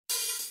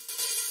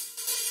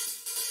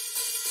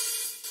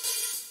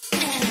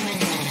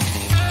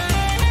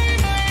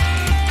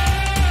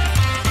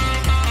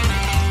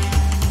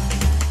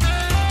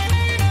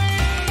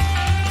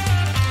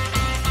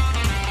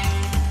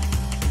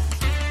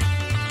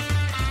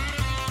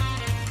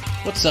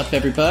What's up,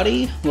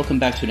 everybody? Welcome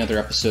back to another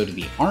episode of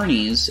the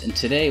Arnies, and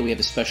today we have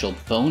a special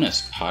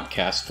bonus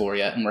podcast for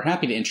you, and we're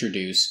happy to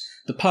introduce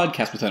the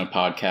podcast within a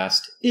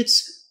podcast.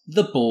 It's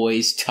The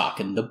Boys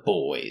Talking the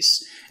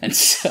Boys. And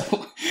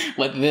so,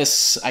 what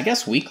this, I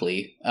guess,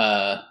 weekly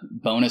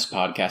bonus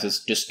podcast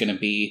is just going to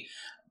be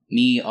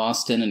me,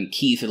 Austin, and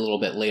Keith a little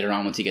bit later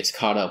on once he gets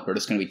caught up. We're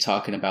just going to be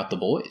talking about The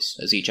Boys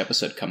as each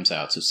episode comes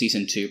out. So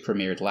Season 2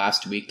 premiered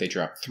last week. They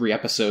dropped 3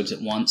 episodes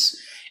at once.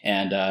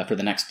 And for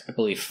the next, I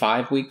believe,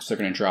 5 weeks, they're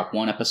going to drop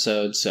 1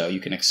 episode. So you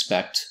can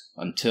expect,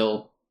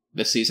 until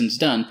this season's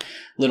done,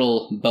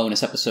 little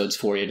bonus episodes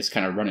for you, just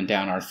kind of running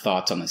down our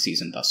thoughts on the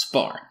season thus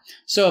far.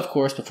 So, of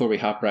course, before we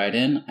hop right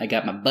in, I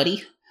got my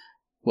buddy.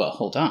 Well,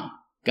 hold on.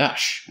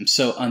 Gosh, I'm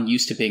so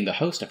unused to being the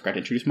host, I forgot to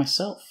introduce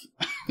myself.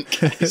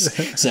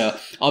 So,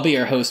 I'll be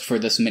your host for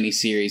this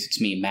mini-series. It's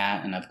me,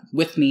 Matt, and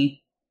with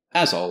me,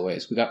 as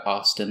always, we got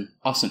Austin.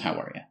 Austin, how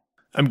are you?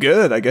 I'm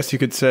good. I guess you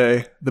could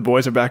say the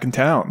boys are back in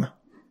town.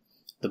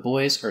 The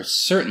boys are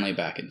certainly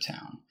back in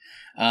town.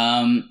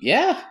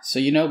 So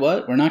you know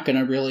what? We're not going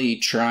to really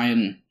try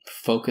and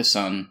focus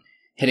on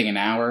hitting an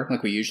hour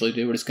like we usually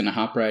do. We're just going to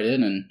hop right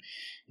in, and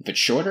if it's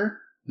shorter,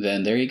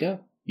 then there you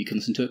go. You can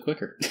listen to it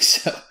quicker.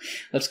 So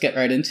let's get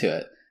right into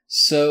it.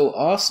 So,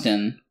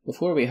 Austin,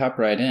 before we hop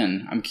right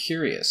in, I'm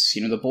curious.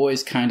 You know, the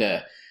boys kind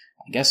of,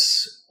 I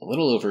guess, a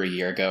little over a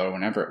year ago, or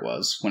whenever it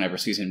was, whenever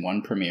Season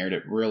 1 premiered,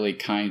 it really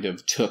kind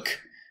of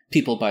took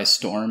people by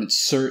storm. It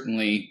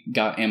certainly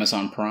got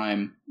Amazon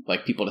Prime,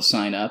 people to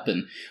sign up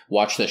and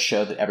watch this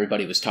show that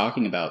everybody was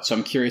talking about. So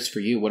I'm curious for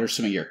you, what are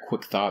some of your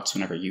quick thoughts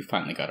whenever you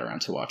finally got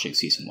around to watching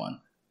Season 1?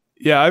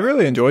 Yeah, I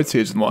really enjoyed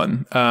Season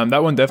 1.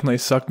 That one definitely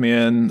sucked me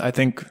in. I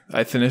think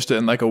I finished it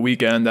in a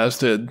weekend, as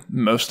did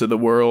most of the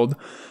world.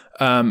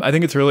 I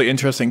think it's a really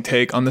interesting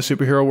take on the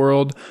superhero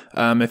world.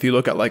 If you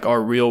look at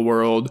our real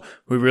world,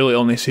 we really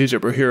only see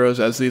superheroes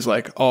as these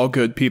all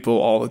good people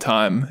all the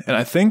time. And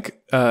I think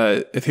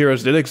if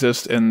heroes did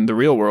exist in the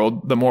real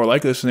world, the more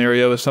likely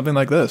scenario is something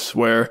like this,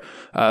 where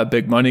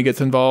big money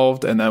gets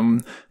involved, and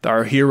then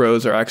our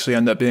heroes are actually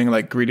end up being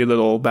greedy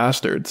little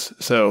bastards.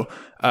 So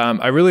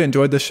I really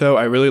enjoyed this show.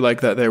 I really like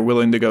that they're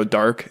willing to go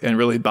dark and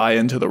really buy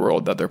into the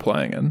world that they're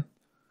playing in.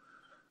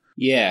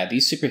 Yeah,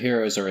 these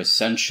superheroes are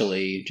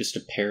essentially just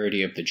a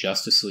parody of the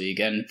Justice League,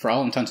 and for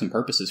all intents and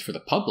purposes for the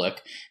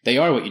public, they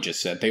are what you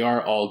just said. They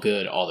are all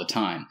good all the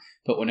time.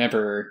 But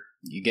whenever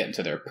you get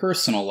into their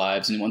personal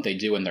lives and what they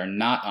do when they're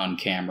not on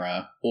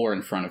camera or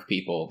in front of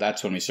people,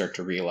 that's when we start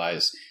to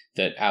realize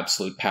that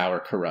absolute power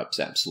corrupts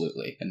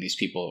absolutely. And these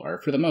people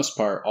are, for the most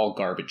part, all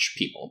garbage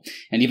people.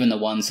 And even the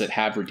ones that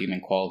have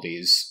redeeming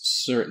qualities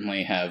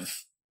certainly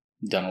have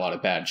done a lot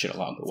of bad shit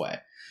along the way.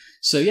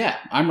 So yeah,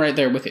 I'm right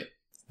there with you.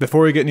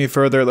 Before we get any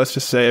further, let's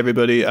just say,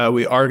 everybody,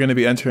 we are going to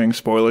be entering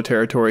spoiler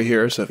territory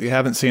here. So if you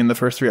haven't seen the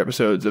first 3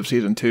 episodes of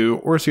Season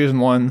 2 or Season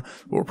 1,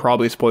 we'll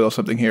probably spoil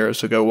something here.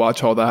 So go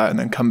watch all that and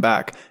then come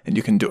back, and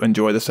you can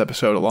enjoy this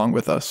episode along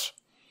with us.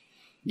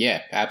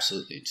 Yeah,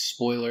 absolutely.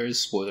 Spoilers,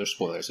 spoilers,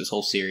 spoilers. This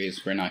whole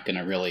series, we're not going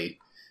to really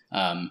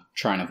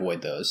try and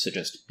avoid those. So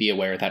just be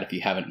aware that if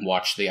you haven't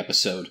watched the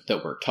episode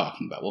that we're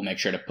talking about, we'll make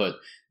sure to put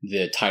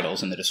the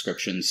titles in the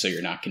description so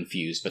you're not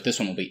confused. But this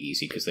one will be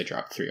easy because they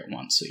dropped 3 at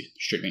once, so there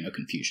should be no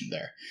confusion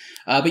there.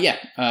 But yeah,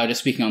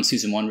 just speaking on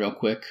Season 1 real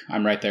quick,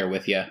 I'm right there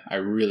with you. I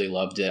really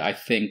loved it. I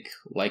think,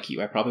 like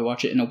you, I probably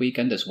watch it in a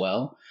weekend as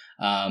well.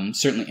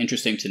 Certainly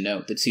interesting to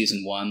note that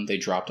Season 1, they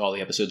dropped all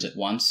the episodes at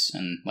once,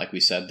 and like we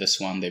said,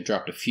 this one, they've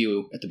dropped a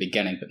few at the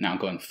beginning, but now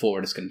going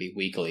forward, it's going to be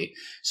weekly.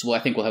 So I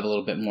think we'll have a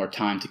little bit more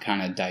time to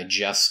kind of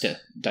digest it,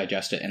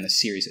 and the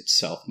series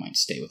itself might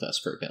stay with us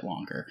for a bit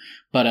longer.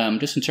 But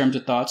just in terms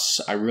of thoughts,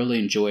 I really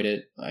enjoyed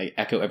it. I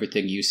echo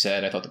everything you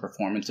said. I thought the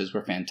performances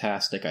were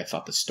fantastic. I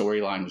thought the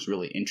storyline was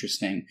really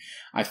interesting.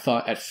 I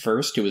thought at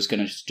first it was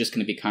just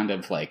going to be kind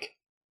of like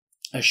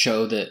a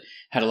show that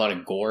had a lot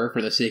of gore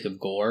for the sake of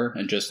gore,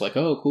 and just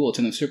oh, cool, it's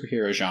in the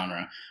superhero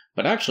genre.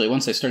 But actually,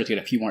 once I started to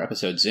get a few more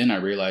episodes in, I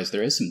realized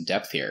there is some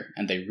depth here,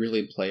 and they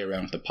really play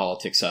around with the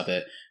politics of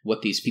it,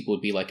 what these people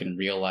would be like in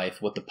real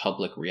life, what the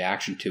public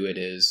reaction to it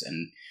is,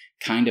 and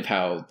kind of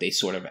how they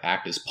sort of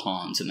act as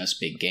pawns in this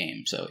big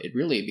game. So it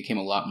really became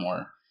a lot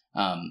more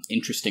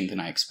interesting than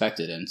I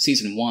expected. And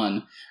Season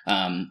 1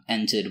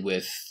 ended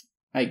with,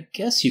 I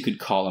guess you could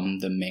call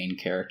him the main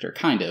character,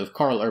 kind of.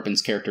 Carl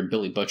Urban's character,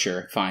 Billy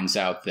Butcher, finds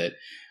out that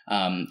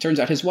turns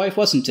out his wife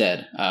wasn't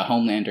dead.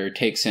 Homelander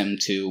takes him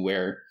to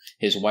where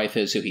his wife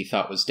is, who he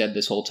thought was dead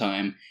this whole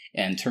time,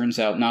 and turns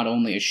out not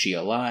only is she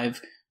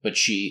alive, but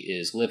she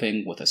is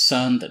living with a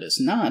son that is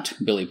not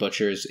Billy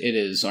Butcher's. It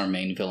is our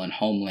main villain,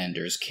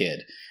 Homelander's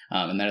kid.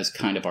 And that is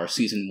kind of our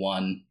Season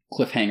 1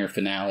 cliffhanger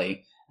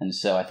finale. And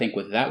so I think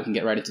with that, we can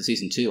get right into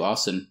Season 2.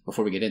 Austin,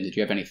 before we get in, did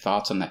you have any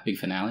thoughts on that big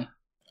finale?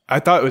 I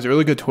thought it was a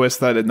really good twist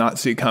that I did not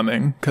see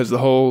coming, because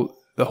the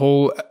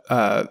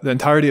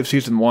entirety of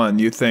Season 1,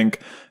 you think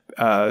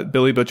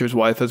Billy Butcher's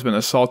wife has been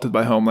assaulted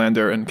by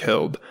Homelander and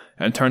killed,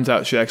 and it turns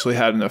out she actually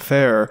had an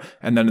affair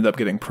and ended up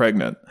getting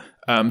pregnant.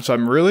 So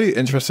I'm really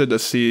interested to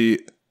see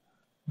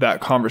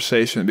that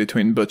conversation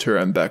between Butcher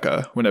and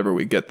Becca whenever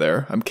we get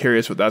there. I'm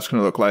curious what that's going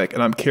to look like.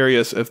 And I'm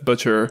curious if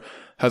Butcher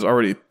has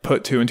already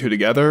put two and two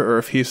together or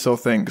if he still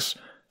thinks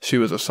she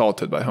was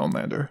assaulted by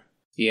Homelander.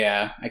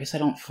 Yeah, I guess I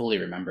don't fully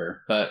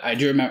remember, but I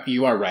do remember,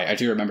 you are right, I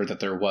do remember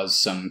that there was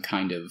some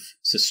kind of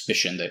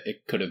suspicion that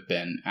it could have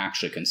been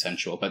actually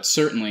consensual, but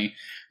certainly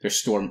there's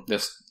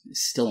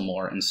still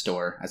more in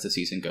store as the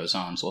season goes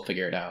on, so we'll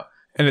figure it out.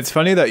 And it's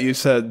funny that you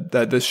said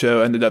that this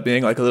show ended up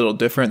being like a little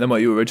different than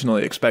what you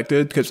originally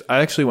expected, because I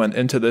actually went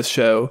into this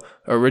show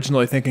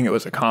originally thinking it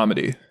was a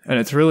comedy, and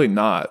it's really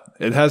not.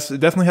 It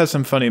definitely has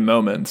some funny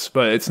moments,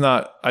 but it's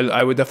not,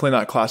 I would definitely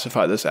not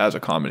classify this as a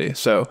comedy.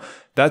 So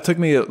that took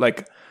me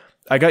like,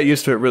 I got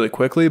used to it really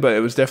quickly, but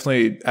it was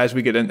definitely, as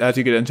you get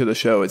into the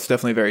show, it's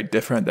definitely very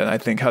different than I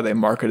think how they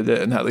marketed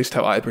it and at least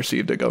how I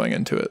perceived it going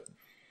into it.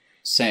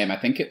 Same. I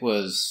think it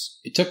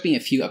took me a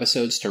few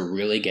episodes to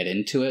really get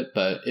into it,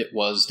 but it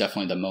was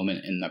definitely the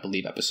moment in, I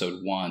believe,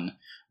 episode 1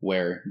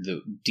 where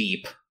the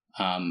Deep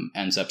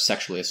ends up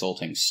sexually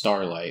assaulting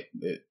Starlight.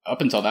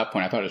 Up until that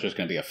point, I thought it was just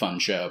going to be a fun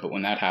show, but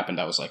when that happened,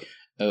 I was like,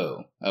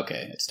 oh,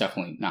 okay, it's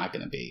definitely not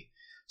going to be.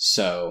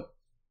 So,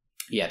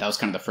 yeah, that was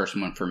kind of the first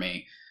one for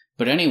me.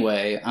 But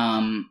anyway,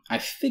 I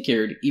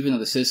figured, even though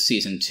this is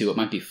season 2, it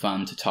might be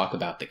fun to talk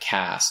about the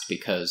cast,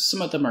 because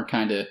some of them are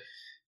kind of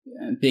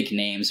big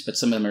names, but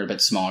some of them are a bit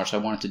smaller, so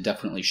I wanted to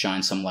definitely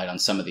shine some light on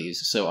some of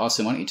these. So,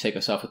 Austin, why don't you take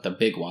us off with the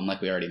big one,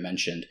 like we already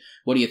mentioned.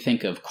 What do you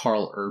think of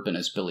Karl Urban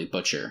as Billy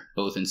Butcher,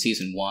 both in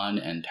season 1,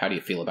 and how do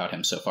you feel about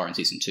him so far in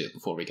season 2,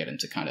 before we get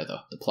into kind of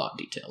the plot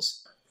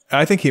details?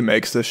 I think he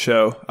makes this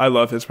show. I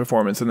love his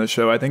performance in this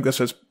show. I think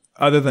this is,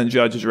 other than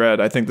Judge Dredd,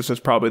 I think this is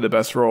probably the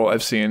best role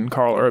I've seen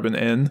Karl Urban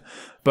in.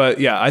 But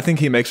yeah, I think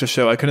he makes a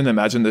show. I couldn't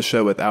imagine this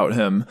show without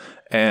him.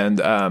 And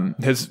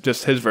his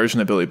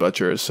version of Billy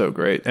Butcher is so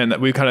great. And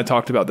we kind of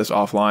talked about this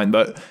offline,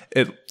 but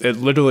it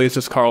literally is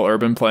just Karl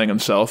Urban playing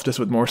himself, just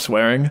with more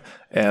swearing.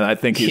 And I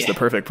think he's the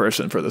perfect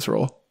person for this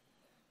role.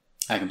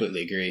 I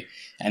completely agree.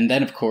 And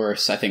then, of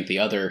course, I think the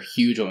other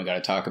huge one we got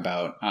to talk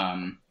about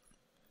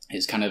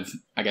is kind of,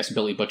 I guess,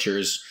 Billy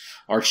Butcher's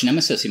arch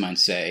nemesis, you might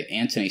say,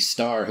 Anthony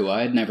Starr, who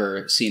I had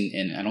never seen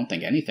in, I don't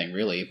think, anything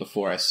really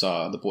before I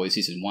saw The Boys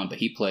season 1, but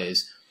he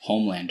plays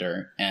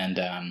Homelander, and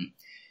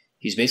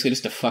he's basically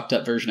just a fucked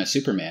up version of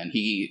Superman.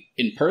 He,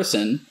 in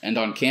person and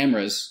on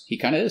cameras, he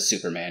kind of is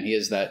Superman. He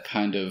is that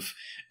kind of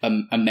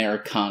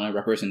Americana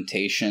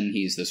representation.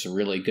 He's this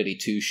really goody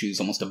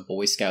two-shoes, almost a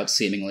Boy Scout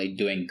seemingly,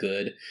 doing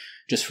good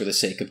just for the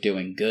sake of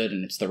doing good,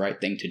 and it's the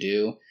right thing to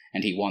do.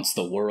 And he wants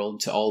the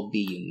world to all be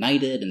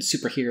united, and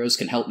superheroes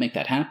can help make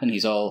that happen.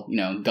 He's all,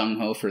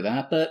 gung-ho for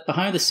that, but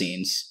behind the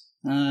scenes,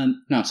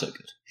 not so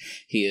good.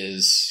 He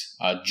is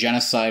a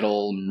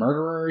genocidal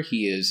murderer.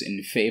 He is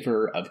in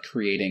favor of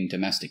creating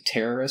domestic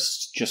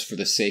terrorists just for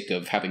the sake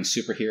of having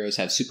superheroes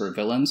have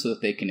supervillains so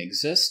that they can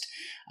exist.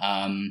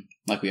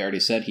 Like we already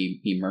said,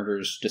 he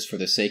murders just for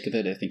the sake of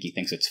it. I think he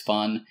thinks it's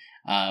fun.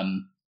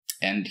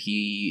 And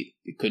he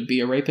could be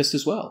a rapist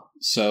as well.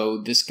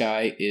 So this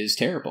guy is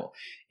terrible.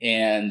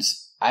 And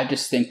I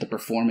just think the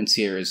performance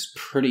here is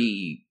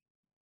pretty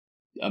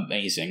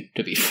amazing,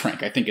 to be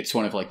frank. I think it's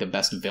one of the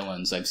best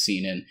villains I've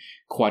seen in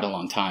quite a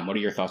long time. What are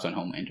your thoughts on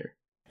Homelander?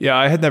 Yeah,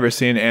 I had never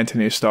seen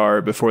Anthony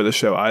Starr before the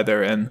show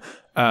either. And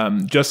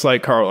just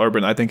like Karl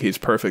Urban, I think he's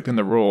perfect in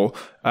the role.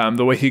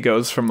 The way he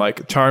goes from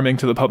charming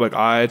to the public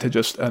eye to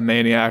just a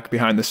maniac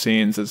behind the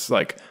scenes is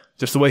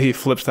just the way he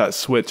flips that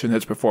switch in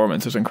his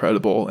performance is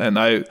incredible. And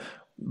I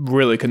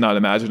really could not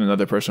imagine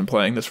another person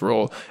playing this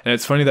role. And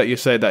it's funny that you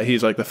say that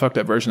he's the fucked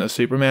up version of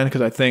Superman,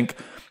 because I think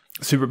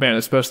Superman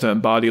is supposed to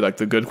embody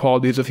the good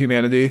qualities of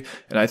humanity.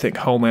 And I think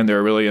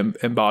Homelander really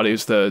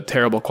embodies the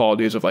terrible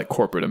qualities of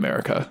corporate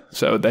America.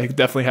 So they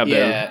definitely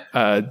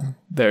have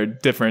their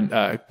different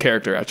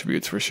character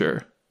attributes for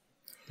sure.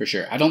 For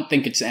sure. I don't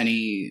think it's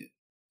any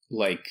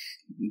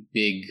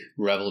big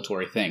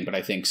revelatory thing, but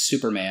I think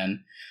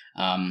Superman,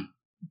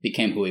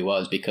 became who he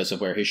was because of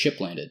where his ship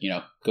landed.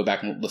 Go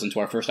back and listen to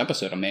our first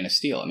episode on Man of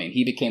Steel. I mean,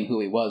 he became who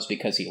he was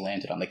because he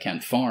landed on the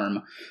Kent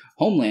farm.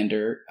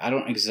 Homelander,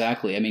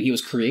 he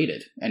was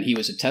created, and he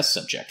was a test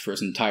subject for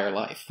his entire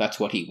life. That's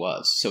what he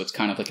was. So it's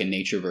kind of a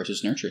nature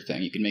versus nurture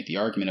thing. You can make the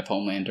argument if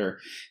Homelander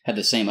had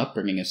the same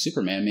upbringing as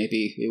Superman,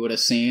 maybe we would have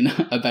seen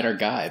a better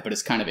guy, but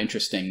it's kind of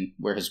interesting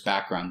where his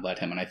background led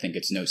him, and I think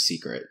it's no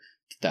secret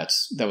that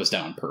was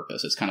done on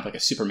purpose. It's kind of like a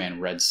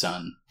Superman Red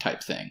Sun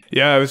type thing.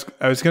 Yeah, I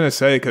was going to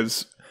say,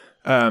 because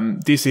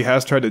DC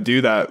has tried to do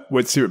that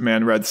with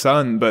Superman Red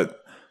Sun, but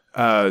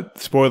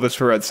spoilers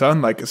for Red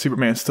Sun,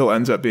 Superman still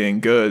ends up being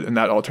good in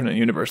that alternate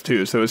universe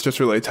too. So it's just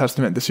really a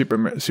testament to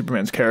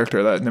Superman's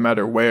character that no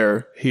matter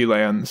where he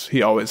lands,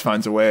 he always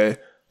finds a way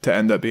to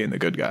end up being the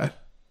good guy.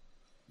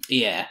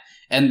 Yeah.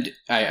 And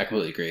I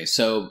completely agree.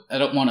 So I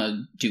don't want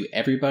to do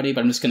everybody,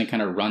 but I'm just going to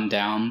kind of run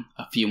down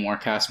a few more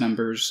cast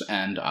members.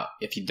 And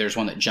if there's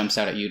one that jumps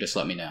out at you, just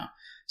let me know.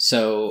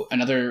 So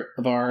another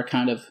of our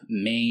kind of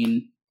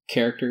main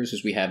characters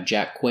is we have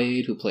Jack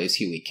Quaid, who plays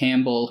Huey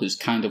Campbell, who's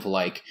kind of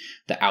like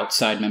the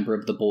outside member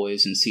of the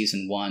boys in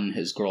season 1.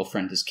 His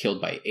girlfriend is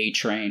killed by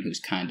A-Train, who's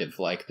kind of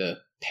like the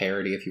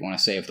parody, if you want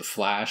to say, of the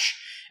Flash,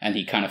 and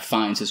he kind of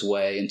finds his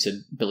way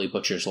into Billy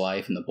Butcher's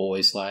life and the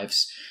boys'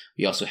 lives.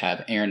 We also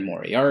have Erin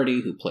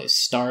Moriarty, who plays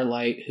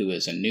Starlight, who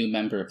is a new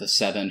member of the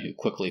Seven, who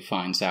quickly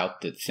finds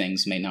out that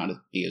things may not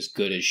be as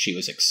good as she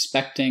was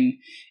expecting.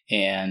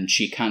 And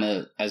she kind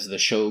of, as the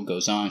show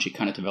goes on, she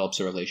kind of develops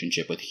a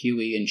relationship with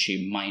Huey, and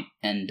she might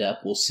end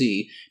up, we'll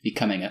see,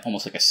 becoming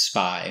almost like a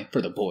spy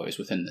for the boys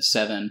within the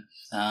Seven.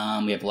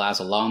 We have Laz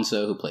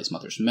Alonso, who plays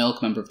Mother's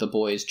Milk, member of the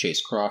boys.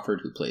 Chase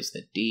Crawford, who plays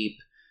the Deep.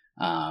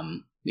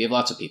 We have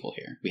lots of people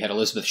here. We had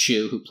Elizabeth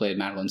Shue, who played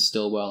Madeline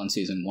Stillwell in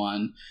season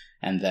 1.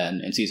 And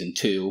then in season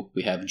 2,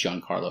 we have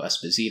Giancarlo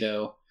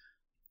Esposito.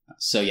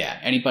 So yeah,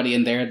 anybody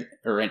in there,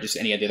 or just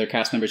any of the other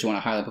cast members you want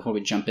to highlight before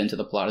we jump into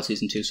the plot of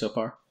season 2 so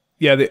far?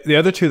 Yeah, the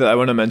other two that I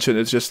want to mention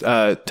is just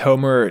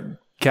Tomer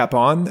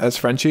Capon as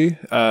Frenchie.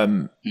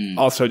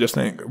 Also just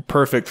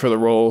perfect for the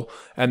role.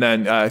 And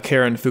then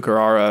Karen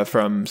Fukurara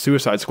from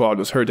Suicide Squad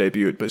was her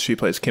debut, but she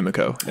plays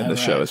Kimiko in this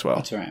show as well.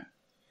 That's right.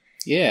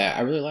 Yeah,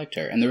 I really liked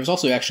her. And there was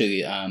also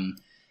actually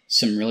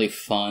some really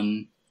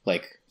fun,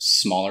 like,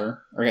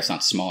 smaller, or I guess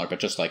not smaller, but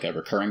just like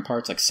recurring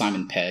parts. Like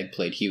Simon Pegg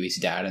played Huey's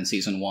dad in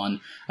season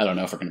 1. I don't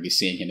know if we're going to be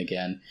seeing him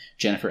again.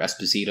 Jennifer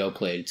Esposito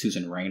played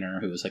Susan Rayner,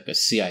 who was like a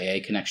CIA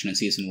connection in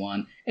season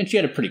 1. And she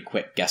had a pretty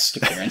quick guest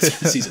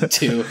appearance in season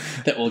 2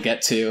 that we'll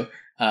get to.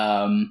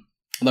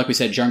 Like we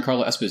said,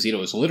 Giancarlo Esposito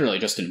was literally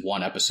just in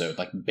one episode,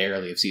 like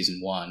barely of season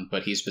 1,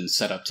 but he's been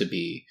set up to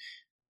be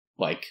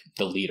like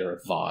the leader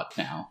of Vought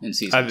now in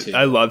season 2.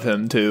 I love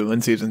him too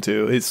in season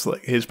 2.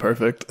 He's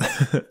perfect.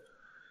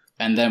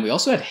 And then we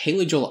also had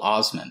Haley Joel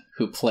Osment,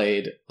 who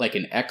played like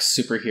an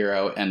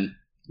ex-superhero, and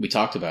we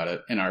talked about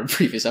it in our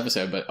previous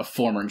episode, but a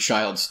former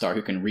child star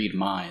who can read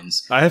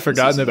minds. I had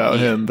forgotten about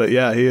him, but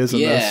yeah, he is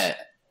in this. Yeah,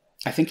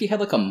 I think he had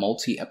like a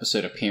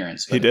multi-episode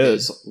appearance, but he did.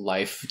 His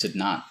life did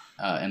not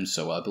end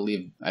so well. I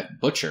believe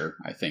Butcher,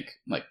 I think,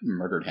 like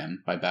murdered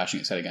him by bashing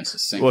his head against a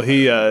sink. Well,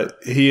 he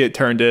had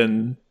turned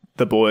in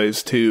the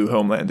boys to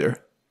Homelander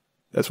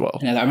as well.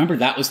 And I remember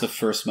that was the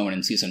first moment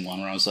in season 1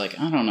 where I was like,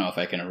 I don't know if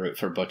I can root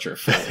for Butcher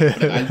fully.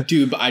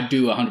 But I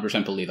do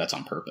 100% believe that's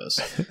on purpose.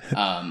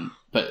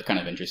 But kind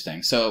of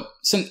interesting. So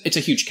it's a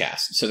huge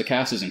cast. So the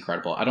cast is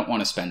incredible. I don't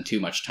want to spend too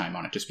much time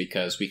on it just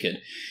because we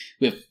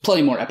have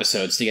plenty more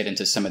episodes to get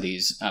into some of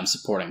these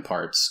supporting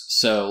parts.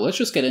 So let's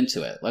just get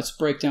into it. Let's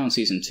break down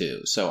season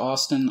 2. So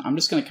Austin, I'm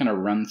just going to kind of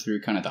run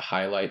through kind of the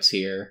highlights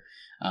here.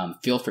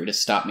 Feel free to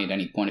stop me at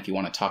any point if you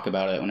want to talk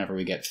about it whenever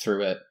we get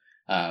through it.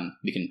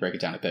 We can break it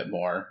down a bit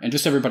more. And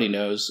just so everybody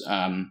knows,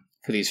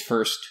 for these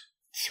first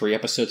 3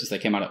 episodes, as they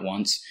came out at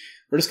once,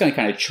 we're just going to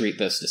kind of treat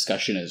this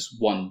discussion as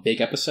one big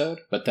episode.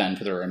 But then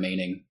for the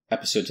remaining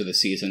episodes of the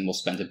season, we'll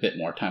spend a bit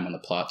more time on the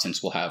plot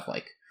since we'll have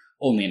like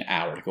only an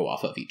hour to go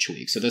off of each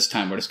week. So this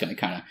time we're just going to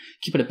kind of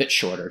keep it a bit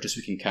shorter just so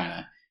we can kind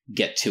of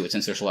get to it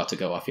since there's a lot to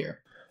go off here.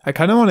 I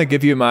kind of want to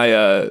give you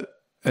my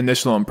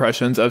initial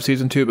impressions of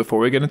season 2 before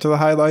we get into the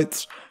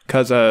highlights.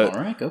 Because all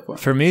right, go for it.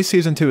 For me,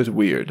 season 2 is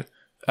weird.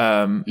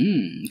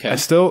 Okay. I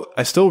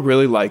still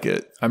really like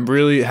it. I'm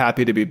really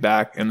happy to be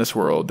back in this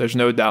world. There's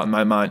no doubt in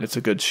my mind it's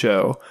a good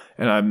show,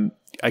 and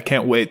I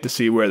can't wait to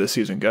see where the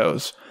season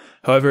goes.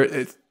 However,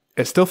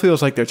 it still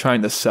feels like they're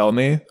trying to sell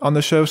me on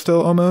the show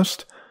still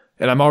almost,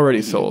 and I'm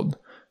already sold.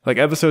 Like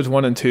episodes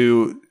 1 and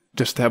 2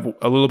 just have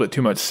a little bit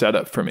too much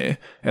setup for me,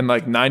 and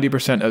like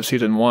 90% of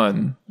season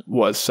 1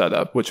 was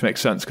setup, which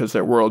makes sense because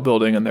they're world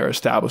building and they're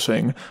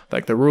establishing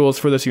like the rules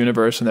for this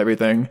universe and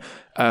everything.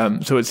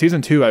 So at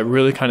season 2, I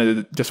really kind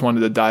of just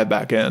wanted to dive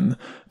back in,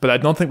 but I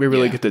don't think we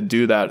really get to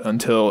do that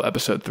until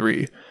episode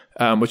 3,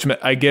 which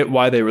I get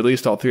why they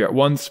released all 3 at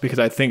once, because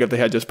I think if they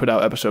had just put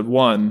out episode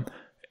 1,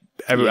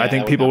 I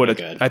think people would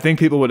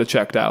have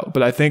checked out.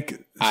 But I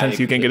think since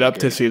you can get up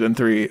to season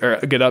 3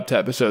 or get up to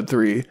episode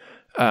 3,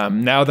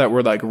 now that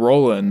we're like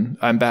rolling,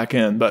 I'm back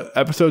in. But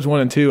episodes 1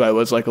 and 2, I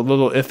was like a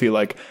little iffy.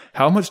 Like,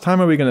 how much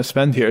time are we going to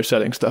spend here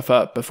setting stuff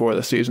up before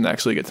the season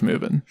actually gets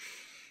moving?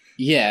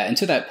 Yeah, and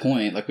to that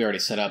point, like we already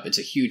set up, it's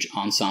a huge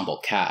ensemble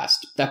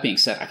cast. That being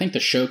said, I think the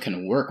show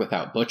can work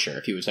without Butcher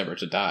if he was ever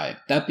to die.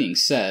 That being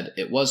said,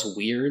 it was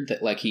weird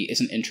that like he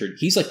isn't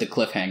he's like the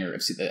cliffhanger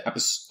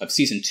of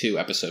season 2,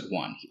 episode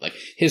 1. Like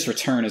his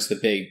return is the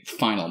big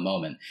final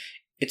moment.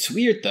 It's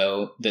weird,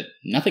 though, that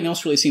nothing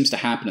else really seems to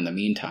happen in the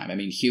meantime. I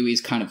mean,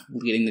 Huey's kind of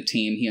leading the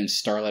team. He and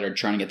Starlight are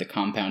trying to get the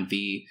Compound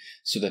V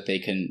so that they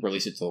can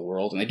release it to the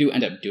world, and they do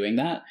end up doing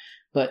that.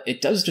 But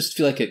it does just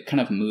feel like it kind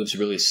of moves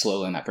really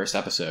slowly in that first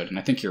episode, and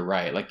I think you're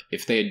right. Like,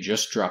 if they had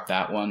just dropped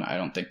that one, I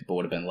don't think people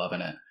would have been loving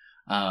it.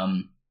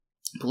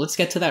 But let's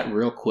get to that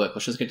real quick.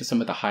 Let's just get to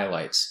some of the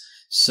highlights.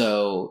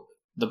 So,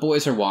 the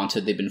boys are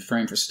wanted. They've been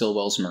framed for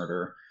Stillwell's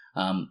murder.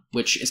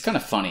 which is kind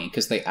of funny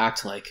because they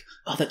act like,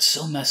 oh, that's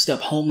so messed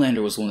up.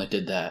 Homelander was the one that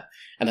did that.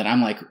 And then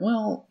I'm like,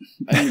 well,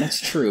 I mean, that's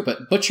true,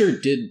 but Butcher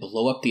did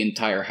blow up the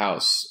entire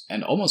house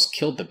and almost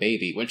killed the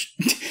baby, which,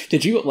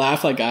 did you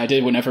laugh like I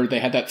did whenever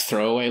they had that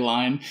throwaway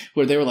line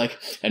where they were like,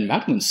 and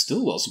Madeline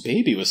Stillwell's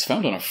baby was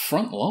found on a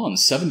front lawn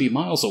 70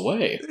 miles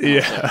away?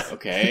 Yeah. Like,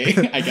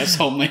 okay, I guess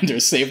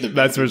Homelander saved the baby.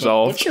 That's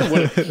resolved.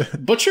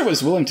 Butcher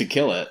was willing to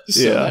kill it,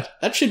 so Yeah.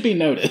 that should be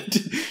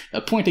noted.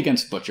 A point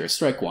against Butcher,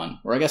 strike one,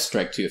 or I guess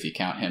strike two if you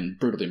count him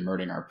brutally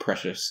murdering our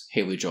precious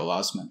Haley Joel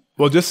Osment.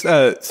 Well, just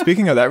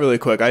speaking of that really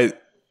quick,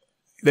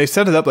 they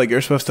set it up like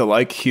you're supposed to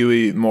like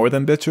Huey more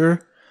than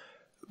Butcher,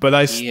 but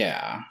I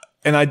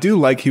do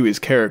like Huey's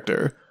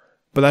character,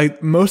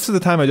 but most of the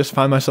time I just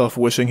find myself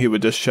wishing he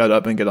would just shut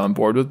up and get on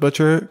board with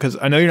Butcher, because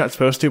I know you're not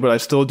supposed to, but I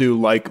still do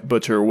like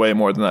Butcher way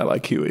more than I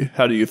like Huey.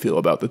 How do you feel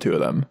about the two of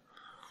them?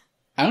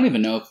 I don't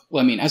even know if,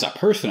 well, I mean, as a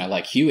person, I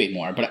like Huey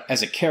more, but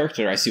as a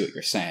character, I see what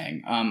you're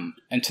saying.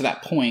 And to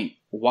that point,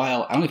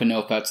 while I don't even know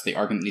if that's the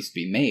argument that needs to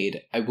be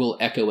made, I will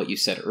echo what you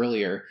said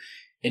earlier.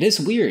 It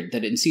is weird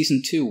that in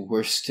season 2,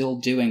 we're still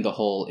doing the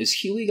whole, is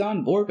Huey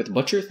on board with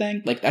Butcher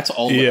thing? Like, that's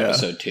all what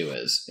episode 2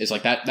 is. It's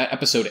like that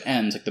episode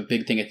ends, like the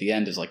big thing at the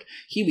end is like,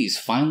 Huey's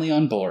finally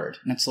on board.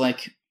 And it's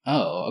like,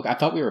 oh, I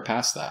thought we were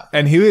past that.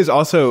 And Huey has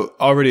also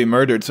already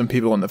murdered some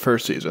people in the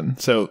first season,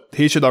 so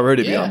he should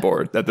already be on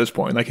board at this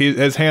point. Like,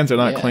 his hands are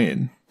not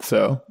clean,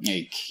 so.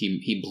 Yeah,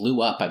 he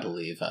blew up, I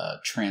believe,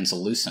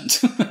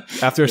 translucent.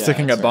 After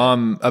sticking a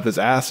bomb up his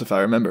ass, if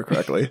I remember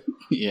correctly.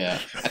 Yeah,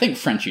 I think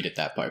Frenchie did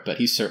that part, but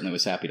he certainly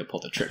was happy to pull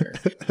the trigger.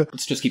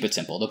 Let's just keep it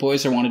simple. The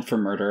boys are wanted for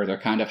murder. They're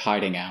kind of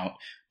hiding out.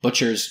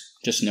 Butcher's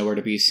just nowhere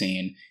to be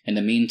seen. In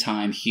the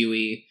meantime,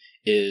 Huey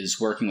is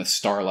working with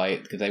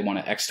Starlight because they want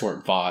to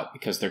extort Vought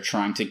because they're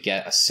trying to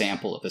get a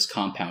sample of this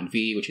Compound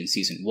V, which in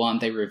season 1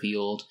 they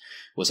revealed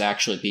was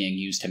actually being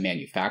used to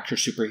manufacture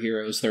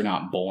superheroes. They're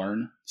not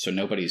born, so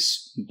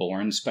nobody's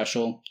born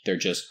special. They're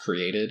just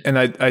created. And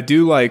I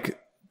do like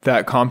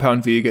that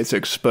Compound V gets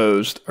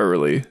exposed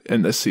early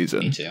in this season.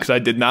 Me too. Because I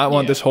did not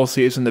want this whole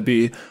season to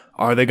be,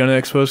 are they going to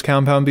expose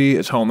Compound V?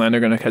 Is Homelander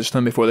going to catch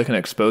them before they can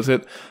expose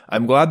it?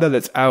 I'm glad that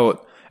it's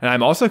out. And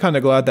I'm also kind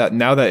of glad that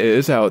now that it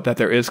is out, that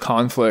there is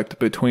conflict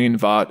between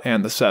Vought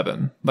and the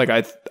Seven. Like,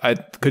 I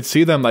could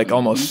see them like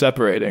almost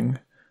separating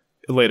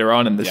later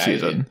on in the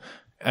season.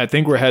 I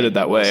think we're headed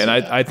that way. And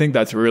I think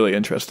that's really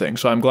interesting.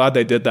 So I'm glad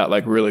they did that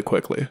like really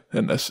quickly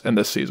in this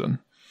season.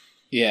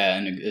 Yeah,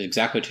 and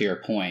exactly to your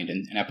point,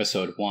 in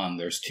episode 1,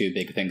 there's 2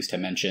 big things to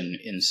mention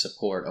in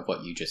support of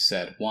what you just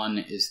said. One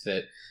is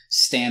that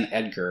Stan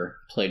Edgar,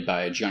 played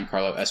by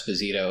Giancarlo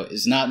Esposito,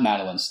 is not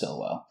Madeline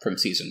Stillwell from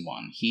season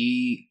 1.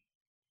 He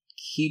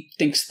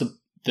thinks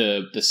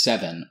the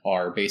Seven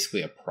are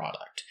basically a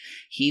product.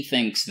 He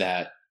thinks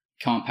that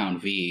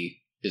Compound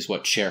V is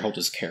what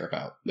shareholders care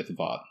about with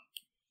Vought.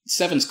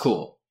 Seven's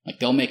cool. Like,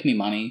 they'll make me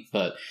money,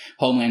 but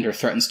Homelander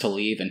threatens to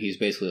leave, and he's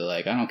basically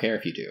like, I don't care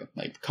if you do.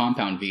 Like,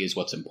 Compound V is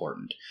what's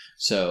important.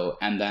 So,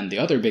 and then the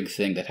other big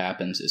thing that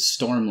happens is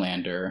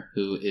Stormlander,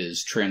 who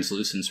is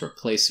Translucent's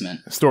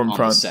replacement on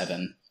the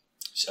Seven.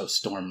 So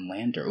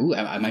Stormlander. Ooh,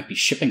 I might be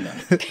shipping them.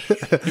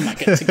 We might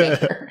get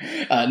together.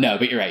 No,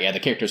 but you're right. Yeah, the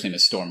character's name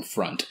is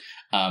Stormfront.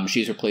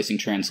 She's replacing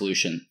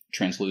Translucent,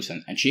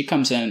 and she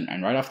comes in,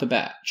 and right off the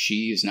bat,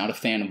 she is not a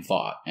fan of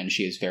Vought, and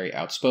she is very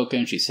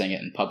outspoken. She's saying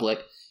it in public.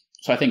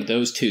 So I think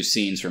those 2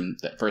 scenes from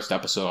the first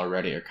episode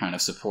already are kind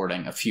of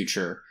supporting a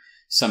future,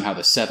 somehow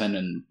the Seven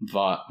and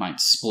Vought might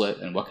split,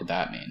 and what could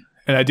that mean?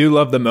 And I do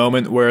love the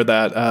moment where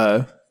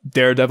that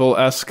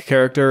Daredevil-esque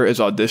character is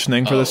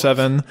auditioning for the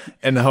Seven,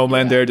 and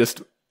Homelander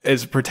just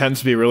pretends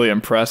to be really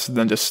impressed, and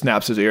then just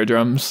snaps his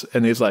eardrums,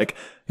 and he's like,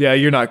 "Yeah,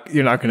 you're not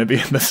going to be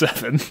in the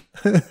Seven."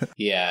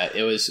 Yeah,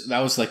 that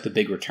was like the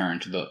big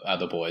return to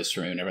the boys for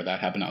me. Whenever that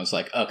happened, I was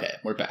like, okay,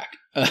 we're back.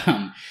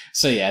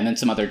 So yeah, and then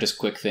some other just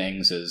quick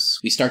things is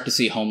we start to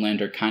see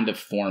Homelander kind of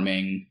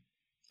forming,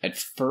 at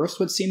first,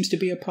 what seems to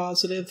be a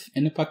positive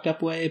in a fucked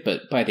up way,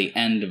 but by the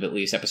end of at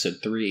least episode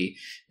 3,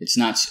 it's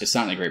not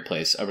in a great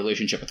place. A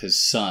relationship with his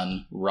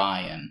son,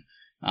 Ryan.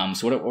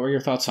 So what are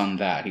your thoughts on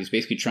that? He's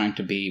basically trying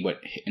to be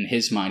what in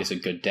his mind is a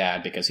good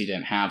dad because he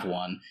didn't have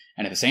one.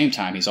 And at the same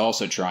time, he's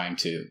also trying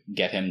to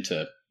get him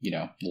to,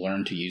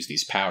 learn to use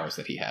these powers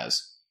that he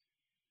has.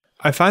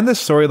 I find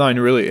this storyline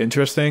really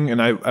interesting,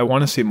 and I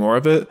want to see more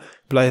of it.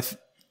 But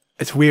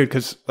it's weird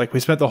because like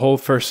we spent the whole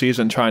first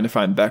season trying to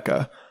find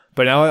Becca.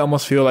 But now I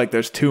almost feel like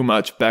there's too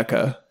much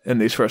Becca in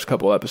these first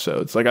couple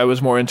episodes. Like, I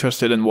was more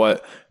interested in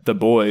what the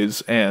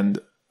boys and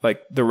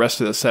like the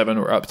rest of the Seven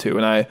were up to.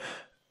 And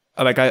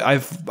I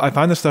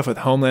find the stuff with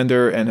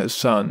Homelander and his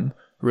son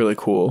really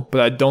cool,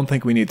 but I don't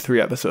think we need 3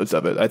 episodes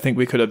of it. I think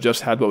we could have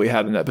just had what we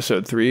had in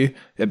episode 3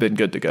 and been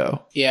good to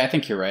go. Yeah, I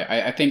think you're right.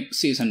 I think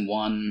season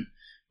 1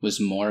 was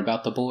more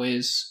about the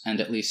boys,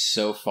 and at least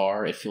so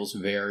far, it feels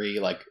very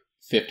like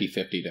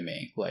 50-50 to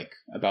me, like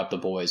about the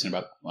boys and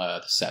about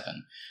the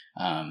Seven,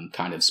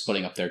 kind of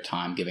splitting up their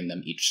time, giving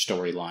them each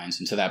storylines.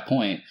 And to that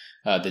point,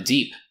 the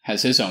Deep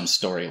has his own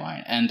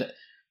storyline. And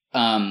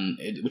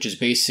which is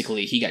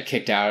basically he got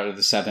kicked out of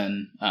the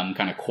Seven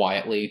kind of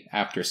quietly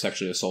after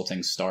sexually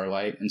assaulting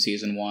Starlight in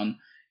season 1,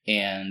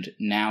 and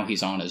now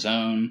he's on his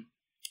own,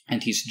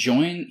 and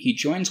he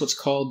joins what's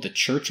called the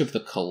Church of the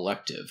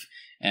Collective,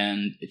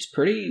 and it's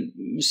pretty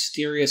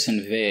mysterious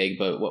and vague,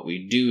 but what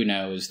we do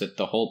know is that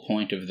the whole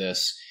point of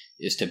this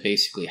is to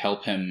basically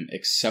help him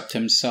accept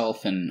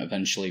himself and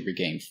eventually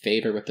regain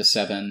favor with the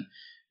Seven,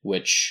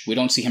 which we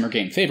don't see him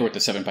regain favor with the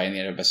Seven by the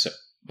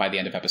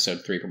end of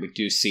episode 3, but we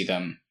do see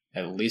them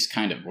at least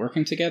kind of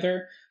working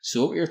together.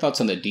 So what were your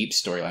thoughts on the Deep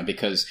storyline?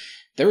 Because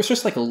there was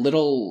just like a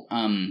little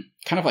kind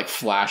of like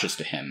flashes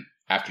to him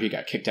after he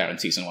got kicked out in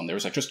season 1. There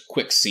was like just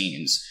quick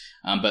scenes.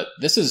 But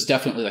this is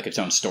definitely like its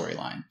own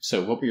storyline.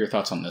 So what were your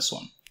thoughts on this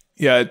one?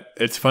 Yeah,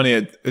 it's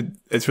funny.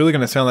 It's really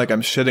going to sound like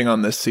I'm shitting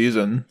on this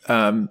season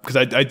because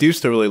I do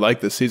still really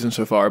like this season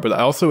so far. But I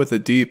also with the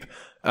Deep,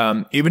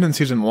 even in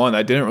season 1,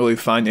 I didn't really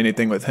find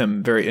anything with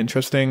him very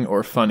interesting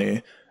or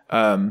funny.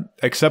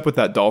 Except with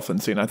that dolphin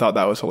scene. I thought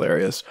that was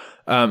hilarious.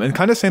 And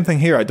kind of same thing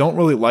here. I don't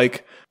really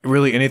like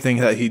anything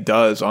that he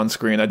does on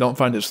screen. I don't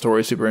find his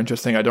story super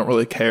interesting. I don't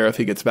really care if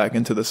he gets back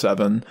into the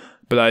Seven,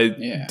 but I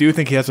do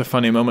think he has a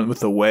funny moment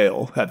with the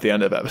whale at the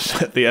end of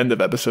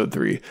episode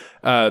 3.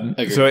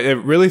 So it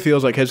really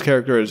feels like his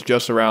character is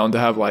just around to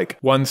have like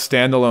one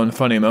standalone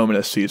funny moment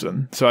a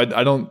season. So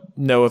I don't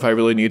know if I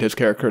really need his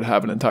character to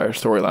have an entire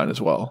storyline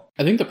as well.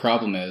 I think the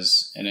problem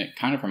is, and it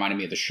kind of reminded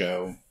me of the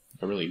show,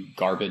 a really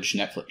garbage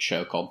Netflix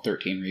show called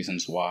 13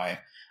 Reasons Why.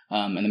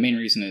 And the main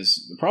reason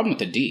is the problem with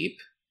the Deep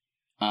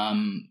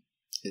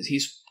is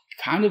he's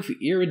kind of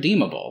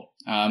irredeemable.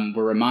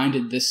 We're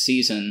reminded this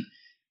season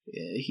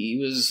he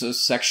was a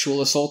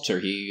sexual assaulter.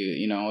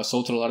 He,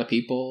 assaulted a lot of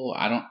people.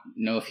 I don't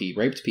know if he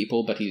raped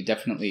people, but he's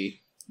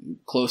definitely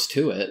close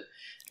to it.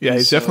 Yeah,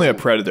 he's definitely a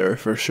predator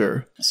for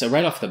sure. So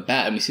right off the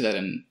bat, and we see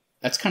that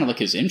that's kind of like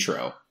his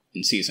intro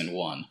in season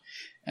 1.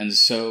 And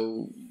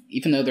so,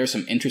 even though there's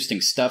some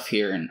interesting stuff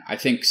here, and I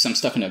think some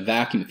stuff in a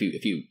vacuum,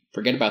 if you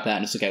forget about that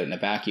and just look at it in a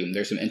vacuum,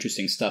 there's some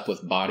interesting stuff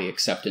with body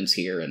acceptance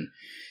here, and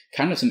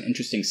kind of some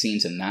interesting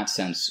scenes in that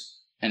sense.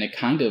 And it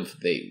kind of,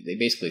 they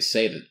basically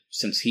say that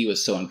since he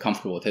was so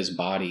uncomfortable with his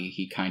body,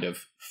 he kind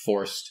of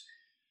forced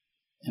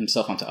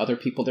himself onto other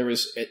people.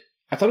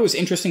 I thought it was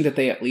interesting that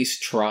they at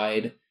least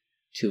tried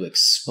to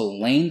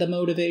explain the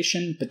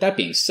motivation, but that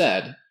being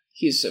said,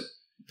 he's a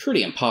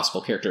pretty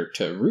impossible character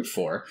to root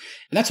for,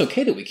 and that's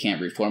okay that we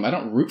can't root for him. I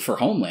don't root for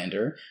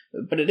Homelander,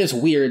 but it is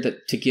weird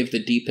that to give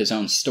the Deep his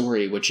own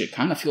story, which it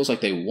kind of feels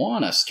like they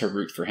want us to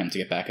root for him to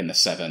get back in the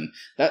Seven.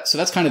 So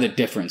that's kind of the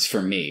difference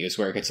for me, is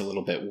where it gets a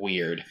little bit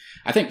weird.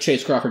 I think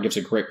Chase Crawford gives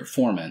a great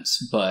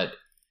performance, but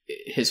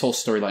his whole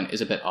storyline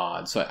is a bit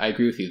odd, so I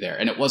agree with you there,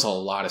 and it was a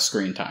lot of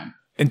screen time.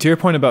 And to your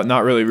point about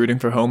not really rooting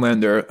for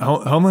Homelander,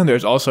 Homelander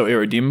is also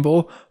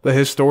irredeemable, but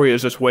his story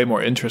is just way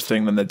more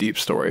interesting than the Deep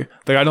story.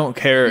 Like, I don't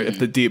care if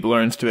the Deep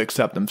learns to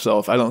accept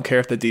himself. I don't care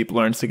if the Deep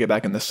learns to get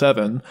back in the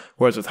Seven.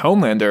 Whereas with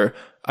Homelander,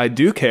 I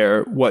do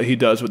care what he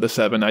does with the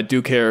Seven. I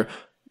do care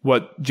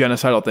what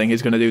genocidal thing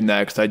he's going to do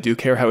next. I do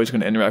care how he's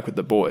going to interact with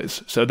the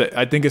boys. So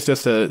I think it's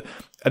just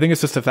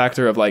a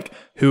factor of like,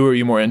 who are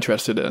you more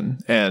interested in?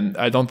 And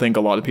I don't think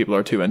a lot of people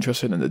are too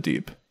interested in the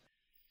Deep.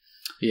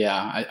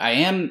 Yeah,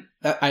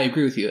 I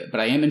agree with you,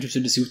 but I am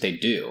interested to see what they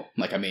do.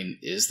 Like, I mean,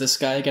 is this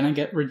guy going to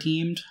get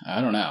redeemed?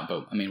 I don't know,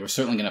 but I mean, we're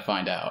certainly going to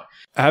find out.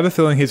 I have a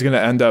feeling he's going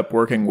to end up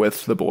working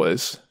with the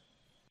boys.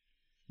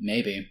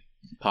 Maybe.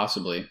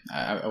 Possibly.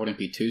 I wouldn't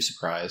be too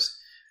surprised.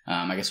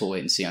 I guess we'll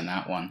wait and see on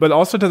that one. But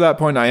also to that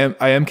point,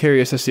 I am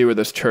curious to see where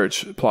this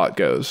church plot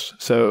goes.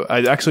 So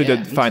I actually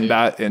did find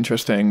that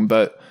interesting,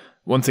 but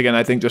once again,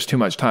 I think just too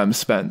much time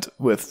spent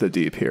with the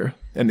Deep here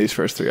in these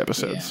first 3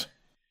 episodes. Yeah.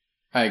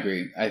 I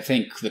agree. I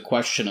think the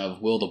question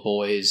of will the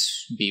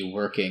Deep be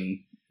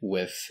working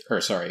with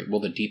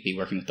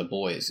the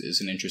boys is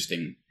an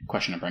interesting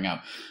question to bring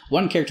up.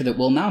 One character that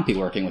will not be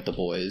working with the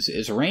boys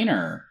is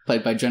Raynor,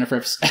 played by Jennifer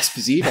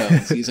Esposito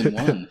in season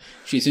 1.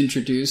 She's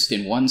introduced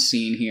in one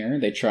scene here.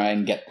 They try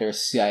and get their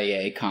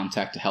CIA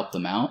contact to help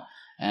them out,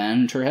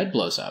 and her head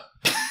blows up.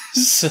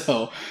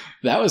 So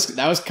that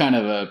was kind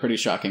of a pretty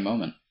shocking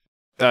moment.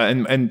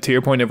 And to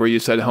your point of where you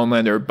said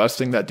Homelander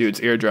busting that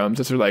dude's eardrums,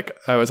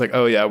 I was like,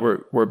 oh yeah,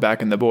 we're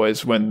back in the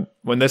boys. When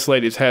this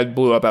lady's head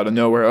blew up out of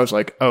nowhere, I was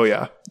like, oh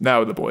yeah,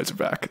 now the boys are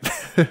back.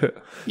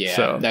 Yeah,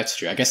 so. That's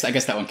true. I guess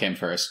that one came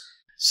first.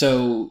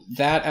 So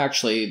that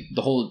actually,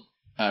 the whole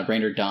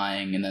Raynor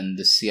dying and then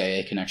the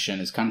CIA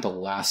connection is kind of the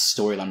last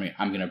storyline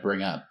I'm going to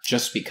bring up,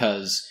 just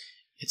because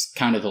it's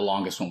kind of the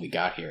longest one we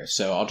got here.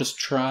 So I'll just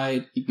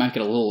try. It might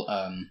get a little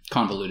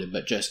convoluted,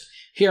 but just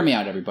hear me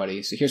out,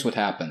 everybody. So here's what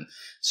happened.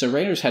 So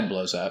Raynor's head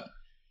blows up.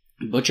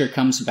 Butcher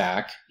comes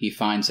back. He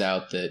finds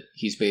out that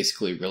he's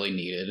basically really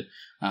needed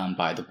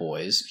by the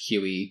boys.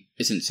 Huey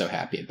isn't so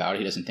happy about it.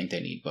 He doesn't think they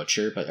need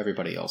Butcher, but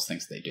everybody else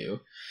thinks they do.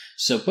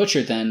 So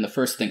Butcher then, the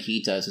first thing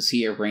he does is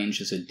he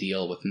arranges a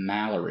deal with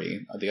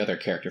Mallory, the other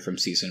character from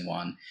season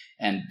 1.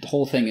 And the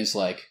whole thing is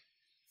like,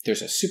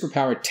 there's a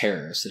superpowered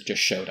terrorist that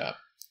just showed up.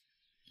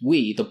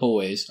 We, the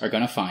boys, are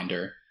going to find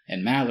her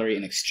and Mallory,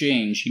 in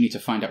exchange, you need to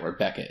find out where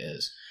Becca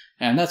is.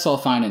 And that's all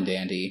fine and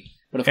dandy.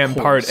 But of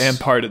course... And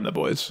Pardon the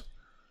boys.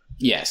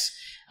 Yes.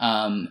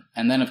 And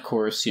then, of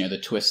course, the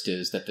twist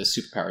is that the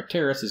superpowered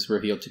terrorist is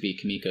revealed to be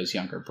Kimiko's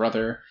younger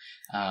brother,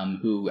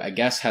 who I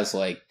guess has,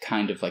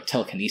 kind of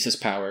telekinesis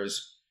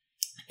powers.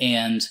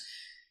 And,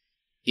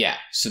 yeah,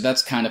 so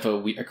that's kind of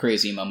a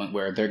crazy moment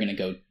where they're going to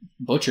go,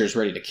 Butcher's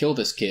ready to kill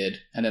this kid,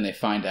 and then they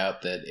find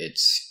out that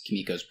it's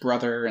Kimiko's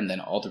brother, and then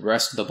all the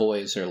rest of the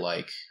boys are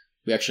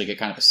we actually get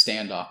kind of a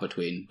standoff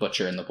between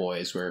Butcher and the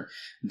boys where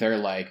they're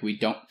like, we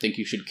don't think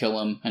you should kill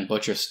him, and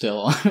Butcher's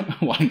still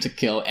wanting to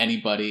kill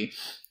anybody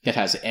that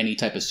has any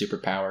type of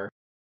superpower.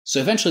 So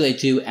eventually they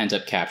do end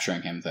up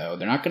capturing him, though.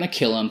 They're not going to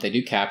kill him. They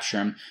do capture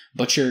him.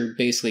 Butcher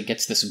basically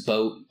gets this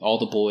boat. All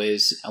the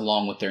boys,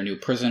 along with their new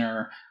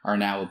prisoner, are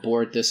now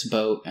aboard this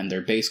boat, and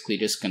they're basically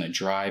just going to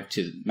drive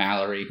to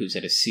Mallory, who's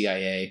at a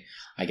CIA,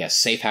 I guess,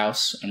 safe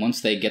house. And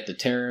once they get the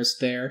terrorists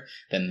there,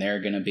 then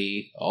they're going to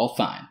be all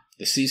fine.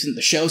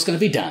 The show's going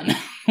to be done.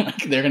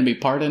 They're going to be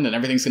pardoned and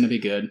everything's going to be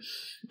good.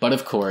 But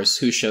of course,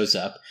 who shows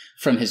up?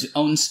 From his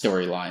own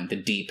storyline, the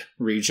Deep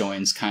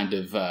rejoins kind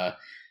of the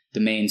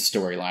main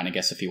storyline, I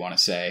guess if you want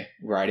to say,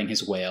 riding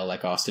his whale,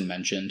 like Austin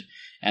mentioned.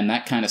 And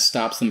that kind of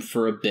stops them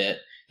for a bit.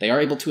 They are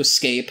able to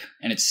escape,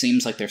 and it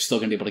seems like they're still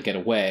going to be able to get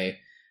away.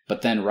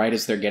 But then right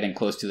as they're getting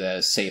close to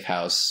the safe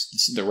house,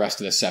 the rest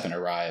of the 7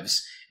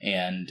 arrives.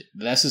 And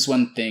this is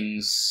when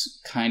things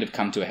kind of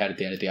come to a head at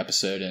the end of the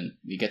episode, and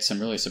you get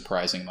some really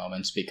surprising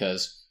moments,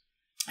 because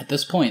at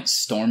this point,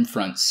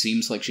 Stormfront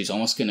seems like she's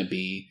almost going to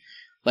be,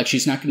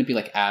 she's not going to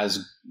be,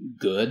 as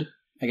good,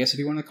 I guess if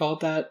you want to call it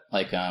that.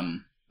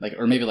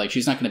 Or maybe,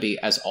 she's not going to be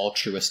as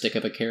altruistic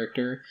of a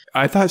character.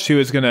 I thought she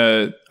was going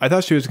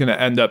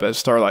to end up as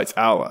Starlight's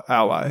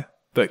ally.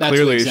 But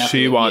clearly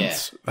she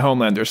wants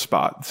Homelander's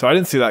spot. So I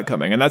didn't see that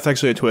coming. And that's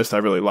actually a twist I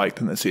really liked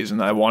in this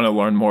season. I want to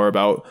learn more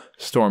about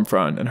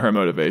Stormfront and her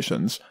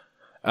motivations.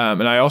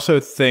 And I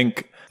also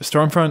think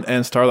Stormfront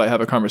and Starlight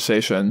have a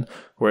conversation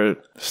where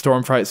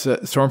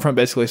Stormfront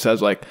basically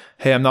says,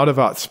 hey, I'm not a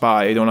Vought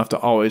spy. You don't have to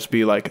always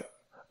be,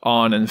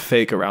 on and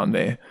fake around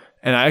me.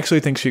 And I actually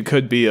think she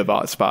could be a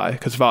Vought spy,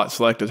 because Vought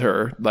selected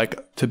her,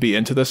 to be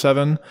into the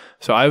 7.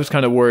 So I was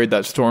kind of worried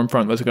that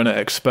Stormfront was going to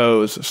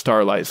expose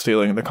Starlight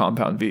stealing the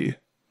Compound V.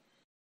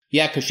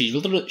 Yeah, because she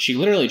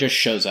literally just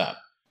shows up.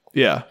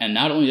 Yeah. And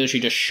not only does she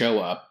just show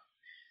up,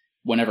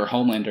 whenever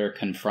Homelander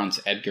confronts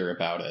Edgar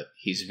about it,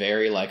 he's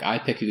very I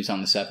pick who's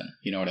on the 7.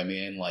 You know what I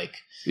mean?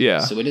 Yeah.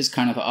 So it is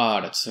kind of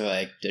odd. It's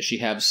does she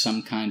have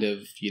some kind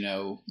of,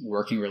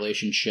 working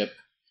relationship,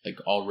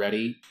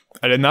 already?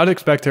 I did not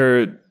expect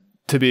her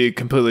to be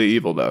completely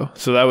evil, though.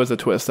 So that was a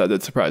twist that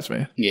did surprise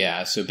me.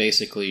 Yeah, so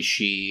basically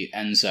she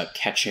ends up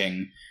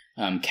catching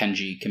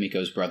Kenji,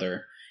 Kimiko's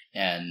brother,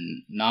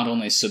 and not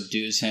only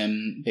subdues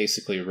him,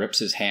 basically rips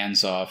his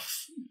hands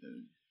off.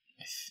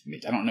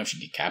 I don't know if she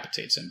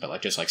decapitates him,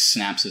 but just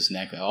snaps his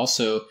neck.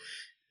 Also,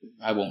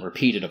 I won't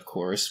repeat it, of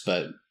course,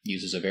 but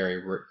uses a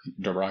very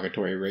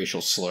derogatory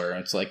racial slur.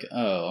 It's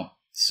oh.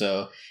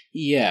 So,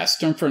 yeah,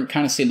 Stormfront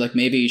kind of seemed like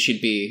maybe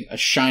she'd be a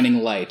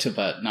shining light,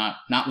 but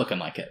not looking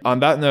like it.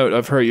 On that note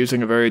of her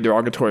using a very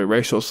derogatory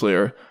racial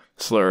slur,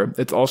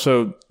 it's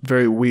also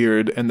very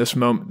weird in this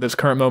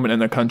current moment in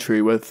the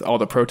country with all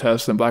the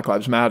protests and Black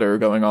Lives Matter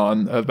going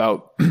on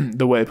about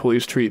the way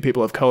police treat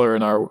people of color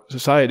in our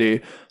society,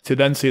 to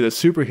then see the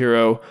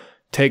superhero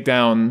take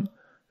down,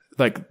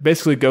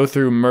 basically go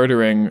through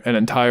murdering an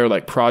entire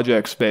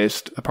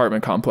projects-based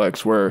apartment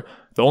complex where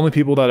the only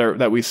people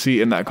that we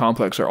see in that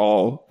complex are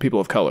all people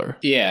of color.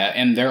 Yeah,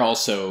 and they're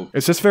also...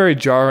 It's just very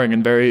jarring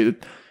and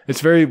it's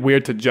very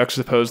weird to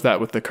juxtapose that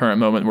with the current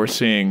moment we're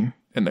seeing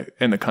in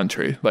the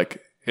country,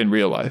 in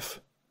real life.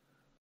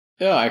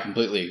 Yeah, I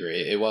completely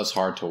agree. It was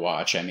hard to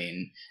watch. I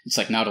mean,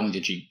 it's not only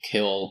did she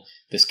kill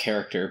this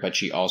character, but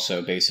she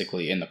also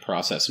basically, in the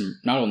process,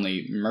 not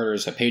only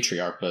murders a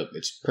patriarch, but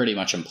it's pretty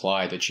much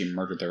implied that she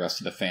murdered the rest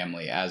of the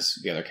family as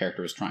the other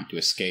character was trying to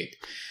escape.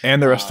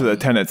 And the rest of the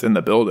tenants in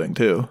the building,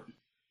 too.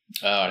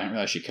 Oh, I didn't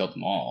realize she killed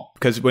them all.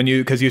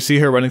 Because you see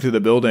her running through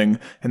the building,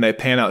 and they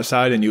pan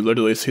outside, and you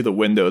literally see the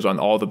windows on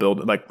all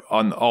the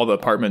on all the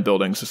apartment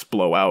buildings just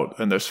blow out,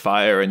 and there's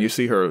fire, and you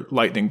see her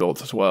lightning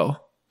bolts as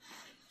well.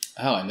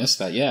 Oh, I missed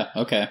that. Yeah.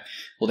 Okay.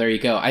 Well, there you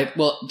go.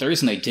 The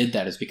reason they did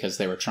that is because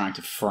they were trying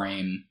to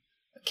frame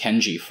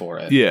Kenji for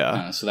it.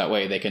 Yeah. So that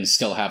way they can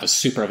still have a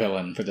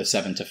supervillain for the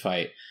 7 to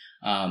fight.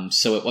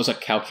 So it was a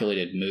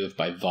calculated move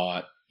by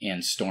Vought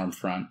and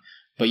Stormfront.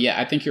 But yeah,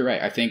 I think you're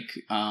right. I think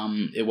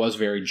it was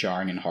very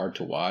jarring and hard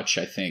to watch.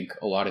 I think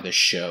a lot of the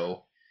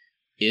show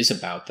is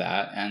about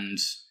that. And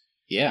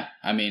yeah,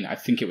 I mean, I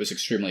think it was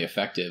extremely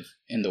effective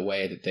in the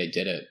way that they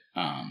did it.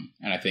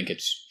 And I think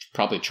it's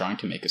probably trying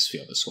to make us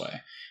feel this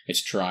way.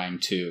 It's trying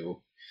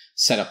to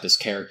set up this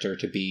character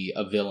to be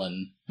a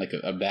villain,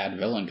 a bad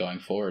villain going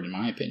forward, in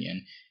my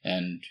opinion.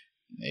 And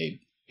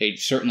they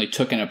certainly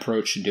took an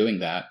approach to doing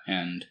that.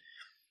 And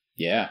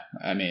yeah,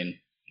 I mean,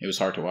 it was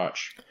hard to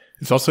watch.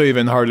 It's also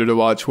even harder to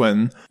watch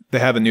when they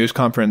have a news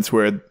conference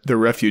where the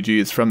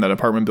refugees from that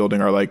apartment building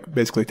are like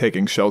basically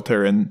taking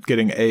shelter and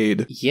getting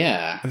aid.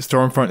 Yeah.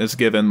 Stormfront is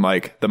given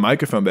like the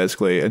microphone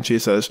basically, and she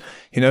says,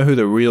 "You know who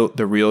the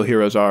real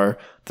heroes are?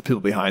 The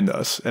people behind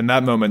us." And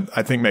that moment,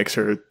 I think, makes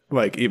her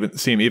like even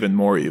seem even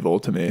more evil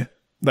to me.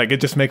 Like,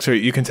 it just makes her,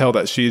 you can tell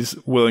that she's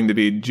willing to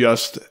be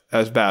just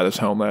as bad as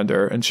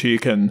Homelander, and she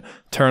can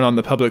turn on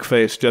the public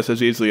face just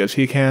as easily as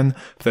he can,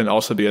 but then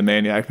also be a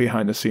maniac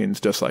behind the scenes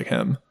just like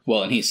him.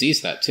 Well, and he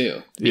sees that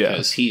too,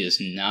 because he is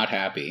not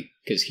happy,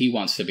 because he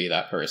wants to be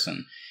that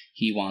person.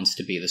 He wants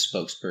to be the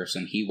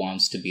spokesperson. He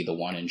wants to be the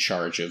one in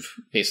charge of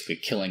basically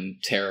killing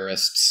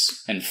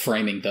terrorists and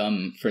framing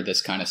them for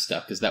this kind of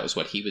stuff, because that was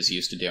what he was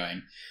used to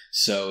doing.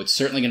 So it's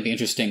certainly going to be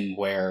interesting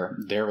where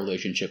their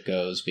relationship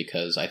goes,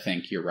 because I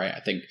think you're right. I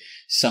think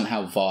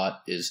somehow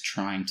Vought is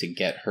trying to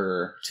get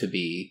her to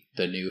be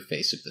the new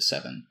face of the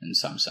Seven in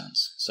some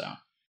sense.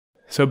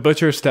 So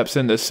Butcher steps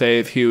in to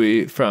save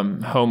Huey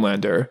from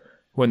Homelander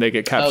when they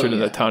get captured in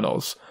the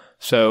tunnels.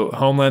 So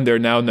Homelander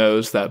now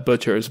knows that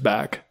Butcher is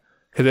back.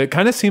 Because it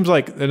kind of seems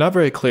like, they're not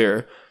very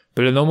clear,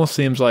 but it almost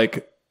seems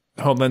like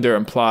Homelander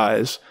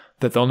implies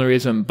that the only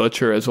reason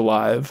Butcher is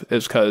alive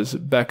is because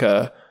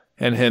Becca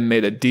and him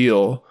made a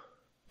deal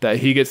that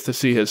he gets to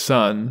see his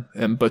son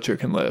and Butcher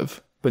can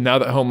live. But now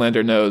that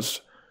Homelander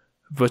knows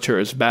Butcher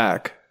is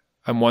back,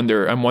 I'm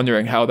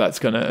wondering how that's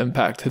going to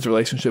impact his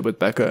relationship with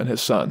Becca and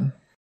his son.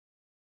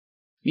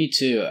 Me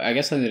too. I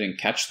guess I didn't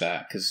catch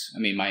that, because, I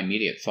mean, my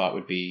immediate thought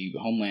would be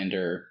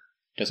Homelander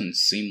doesn't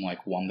seem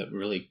like one that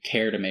really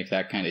cared to make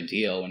that kind of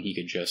deal when he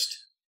could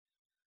just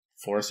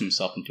force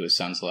himself into his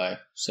son's life.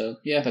 So,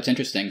 yeah, that's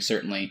interesting.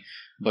 Certainly,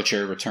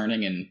 Butcher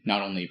returning, and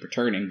not only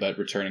returning, but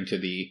returning to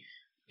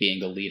being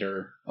the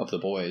leader of the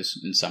boys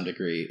in some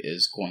degree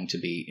is going to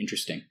be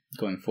interesting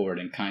going forward,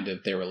 and kind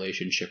of their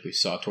relationship we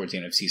saw towards the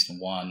end of season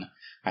 1,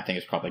 I think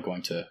is probably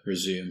going to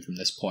resume from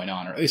this point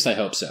on, or at least I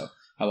hope so.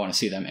 I want to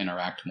see them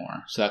interact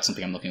more. So that's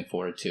something I'm looking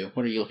forward to.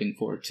 What are you looking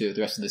forward to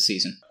the rest of the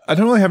season? I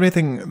don't really have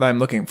anything that I'm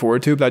looking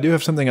forward to, but I do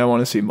have something I want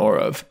to see more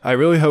of. I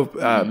really hope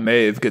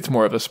Maeve gets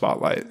more of a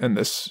spotlight in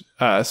this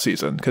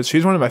season, because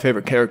she's one of my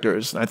favorite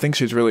characters, and I think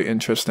she's really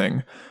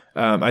interesting.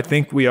 I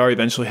think we are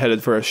eventually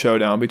headed for a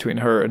showdown between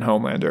her and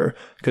Homelander,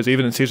 because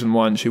even in season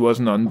 1, she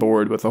wasn't on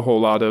board with a whole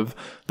lot of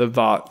the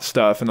Vought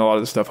stuff and a lot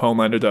of the stuff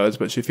Homelander does,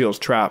 but she feels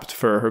trapped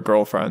for her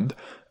girlfriend.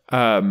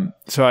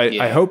 So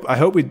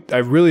I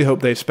really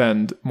hope they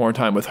spend more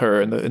time with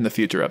her in the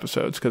future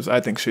episodes, because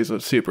I think she's a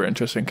super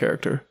interesting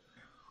character.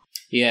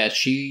 Yeah,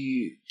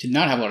 she did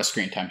not have a lot of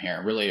screen time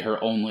here. Really,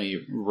 her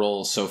only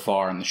role so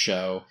far in the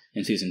show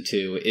in season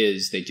 2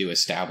 is they do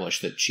establish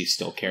that she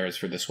still cares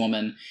for this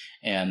woman,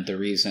 and the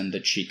reason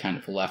that she kind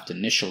of left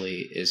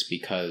initially is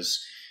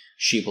because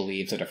she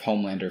believes that if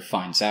Homelander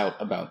finds out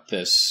about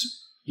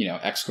this,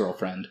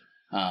 ex-girlfriend,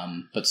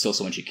 but still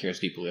someone she cares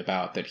deeply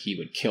about, that he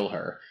would kill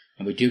her.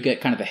 And we do get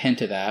kind of a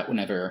hint of that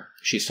whenever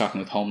she's talking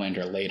with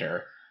Homelander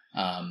later.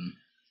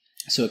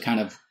 So it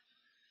kind of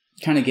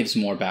gives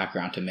more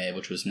background to Maeve,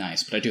 which was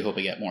nice, but I do hope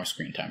we get more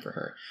screen time for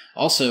her.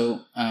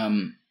 Also,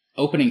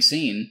 opening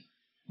scene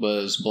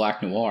was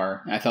Black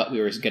Noir. I thought we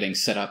were getting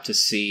set up to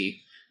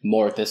see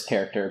more of this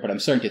character, but I'm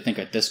starting to think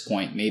at this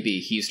point maybe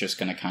he's just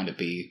going to kind of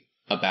be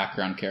a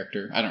background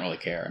character. I don't really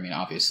care. I mean,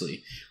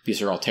 obviously,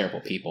 these are all terrible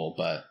people,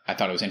 but I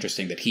thought it was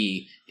interesting that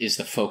he is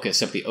the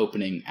focus of the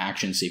opening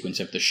action sequence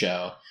of the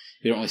show.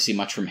 We don't really see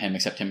much from him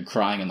except him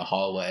crying in the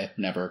hallway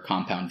whenever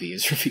Compound V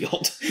is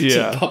revealed to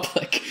the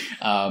public.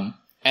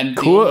 And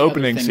cool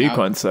opening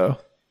sequence, though.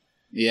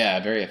 Yeah,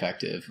 very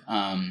effective.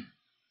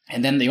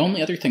 And then the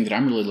only other thing that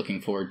I'm really looking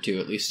forward to,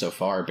 at least so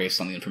far,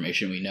 based on the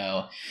information we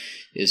know,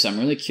 is I'm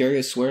really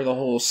curious where the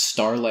whole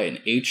Starlight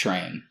and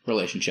A-Train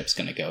relationship's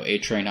going to go.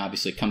 A-Train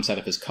obviously comes out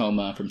of his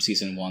coma from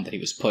season 1 that he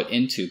was put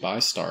into by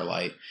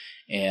Starlight,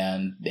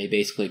 and they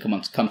basically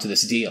come to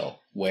this deal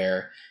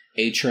where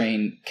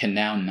A-Train can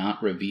now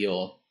not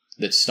reveal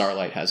that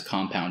Starlight has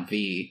Compound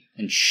V,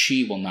 and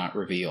she will not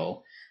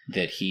reveal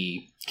that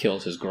he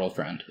kills his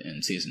girlfriend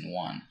in season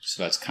 1.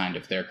 So that's kind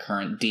of their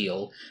current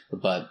deal,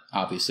 but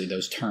obviously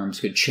those terms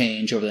could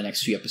change over the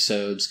next few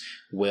episodes.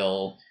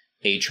 Will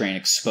A-Train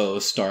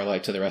expose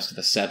Starlight to the rest of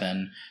the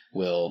Seven?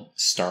 Will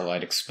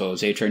Starlight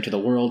expose A-Train to the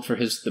world for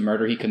the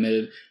murder he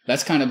committed?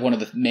 That's kind of one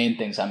of the main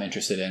things I'm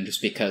interested in,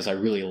 just because I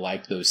really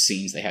like those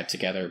scenes they had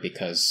together,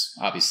 because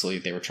obviously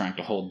they were trying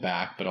to hold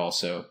back, but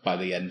also by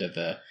the end of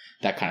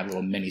that kind of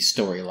little mini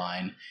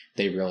storyline,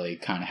 they really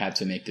kind of had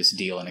to make this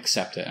deal and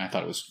accept it, and I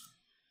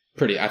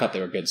thought they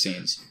were good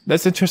scenes.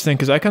 That's interesting,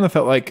 because I kind of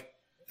felt like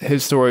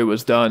his story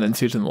was done in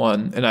season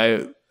 1, and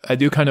I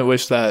do kind of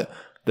wish that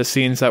the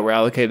scenes that were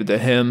allocated to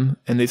him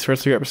in these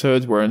first 3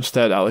 episodes were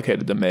instead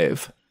allocated to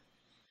Maeve.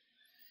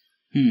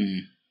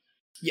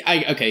 Yeah,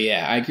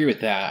 I agree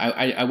with that.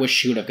 I wish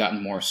she would have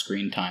gotten more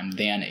screen time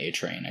than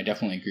A-Train. I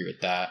definitely agree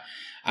with that.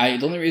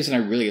 The only reason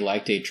I really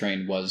liked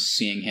A-Train was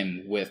seeing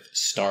him with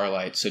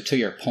Starlight. So to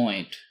your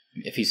point,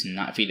 if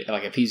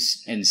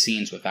he's in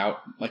scenes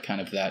without like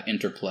kind of that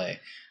interplay,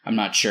 I'm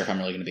not sure if I'm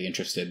really going to be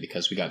interested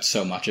because we got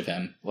so much of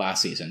him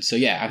last season. So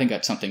yeah, I think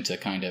that's something to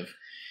kind of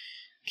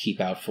keep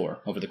out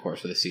for over the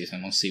course of the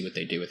season. We'll see what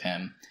they do with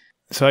him.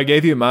 So I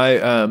gave you my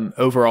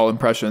overall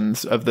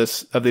impressions of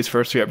these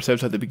first 3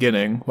 episodes at the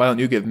beginning. Why don't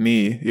you give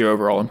me your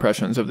overall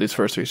impressions of these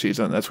first 3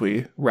 seasons as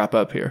we wrap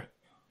up here?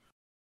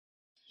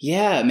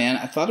 Yeah, man,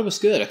 I thought it was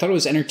good. I thought it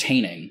was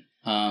entertaining.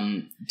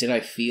 Did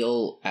I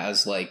feel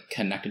as like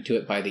connected to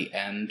it by the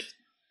end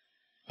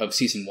of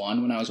season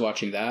 1 when I was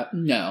watching that?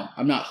 No,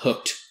 I'm not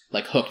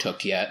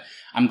hooked yet.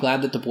 I'm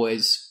glad that the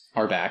boys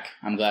are back.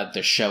 I'm glad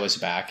the show is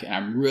back, and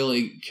I'm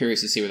really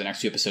curious to see where the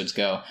next 2 episodes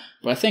go.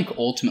 But I think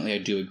ultimately I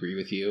do agree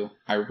with you.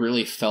 I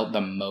really felt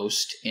the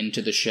most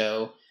into the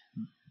show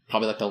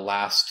probably like the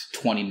last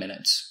 20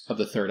 minutes of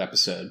the 3rd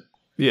episode.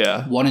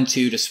 Yeah. 1 and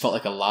 2 just felt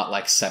like a lot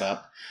like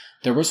setup.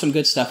 There was some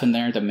good stuff in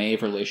there. The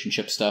Maeve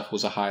relationship stuff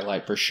was a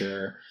highlight for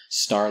sure.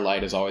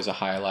 Starlight is always a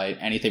highlight.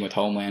 Anything with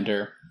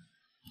Homelander.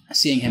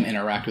 Seeing him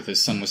interact with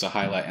his son was a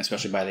highlight,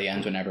 especially by the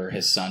end whenever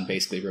his son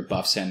basically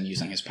rebuffs him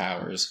using his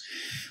powers.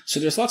 So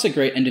there's lots of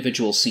great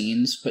individual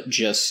scenes, but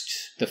just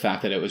the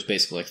fact that it was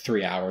basically like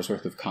 3 hours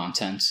worth of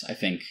content, I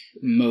think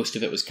most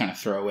of it was kind of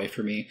throwaway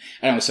for me.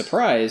 And I was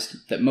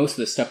surprised that most of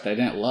the stuff that I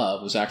didn't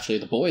love was actually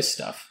the boys'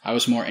 stuff. I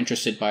was more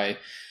interested by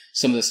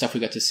some of the stuff we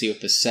got to see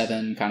with the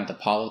Seven, kind of the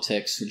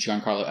politics,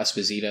 Giancarlo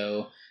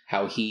Esposito,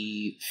 how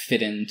he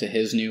fit into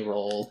his new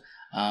role.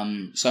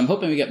 So I'm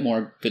hoping we get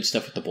more good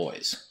stuff with the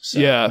boys. So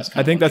yeah,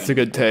 I think that's a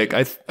good take.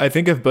 I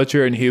think if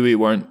Butcher and Huey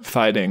weren't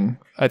fighting,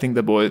 I think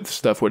the boys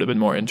stuff would have been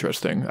more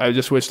interesting. I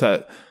just wish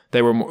that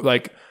they were more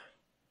like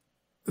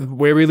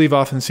where we leave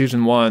off in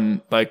season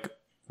 1. Like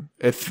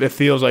it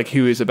feels like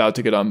Huey's about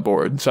to get on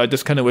board. So I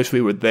just kind of wish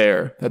we were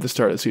there at the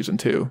start of season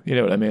 2. You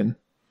know what I mean?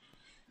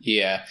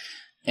 Yeah.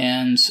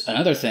 And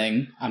another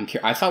thing,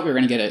 I thought we were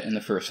going to get it in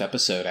the first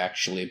episode,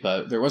 actually,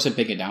 but there was a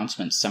big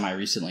announcement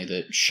semi-recently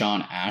that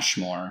Shawn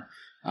Ashmore,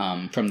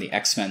 from the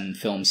X-Men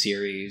film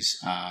series,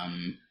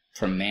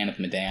 from Man of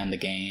Medan, the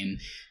game,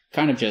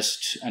 kind of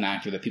just an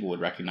actor that people would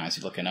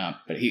recognize looking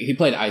up, but he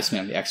played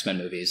Iceman in the X-Men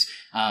movies.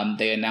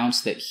 They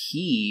announced that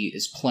he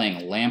is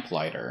playing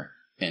Lamplighter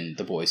in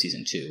The Boys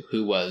Season 2,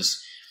 who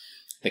was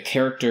the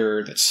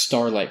character that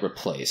Starlight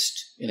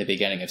replaced in the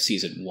beginning of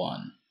Season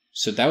 1.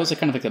 So that was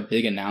kind of like a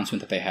big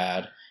announcement that they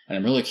had, and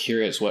I'm really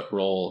curious what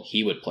role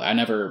he would play. I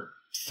never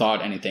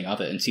thought anything of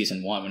it in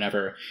season 1.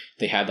 Whenever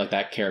they had like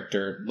that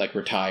character like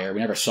retire, we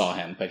never saw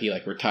him, but he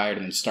like retired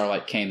and then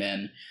Starlight came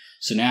in.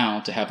 So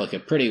now to have like a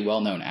pretty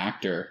well-known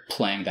actor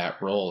playing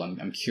that role,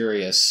 I'm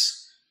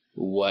curious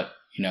what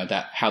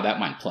how that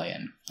might play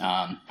in.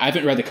 I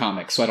haven't read the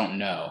comics, so I don't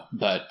know,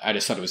 but I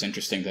just thought it was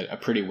interesting that a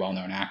pretty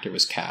well-known actor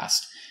was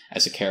cast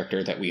as a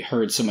character that we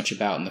heard so much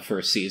about in the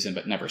first season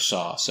but never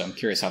saw. So I'm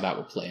curious how that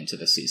will play into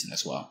this season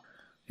as well.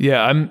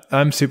 Yeah,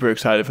 I'm super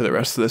excited for the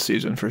rest of the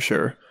season for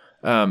sure.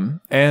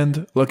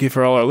 And lucky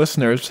for all our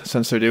listeners,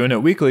 since they're doing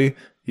it weekly,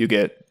 you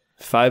get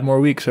 5 more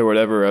weeks or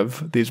whatever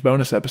of these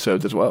bonus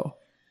episodes as well.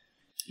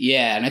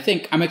 Yeah, and I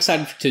think I'm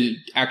excited to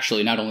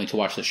actually not only to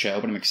watch the show,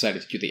 but I'm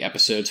excited to do the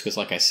episodes because,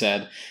 like I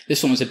said,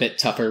 this one was a bit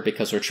tougher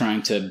because we're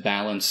trying to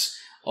balance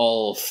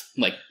all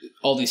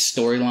these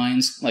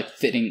storylines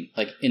fitting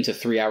into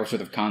 3 hours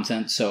worth of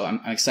content. So I'm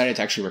excited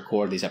to actually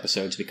record these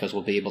episodes because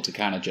we'll be able to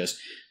kind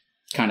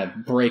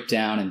of break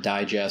down and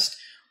digest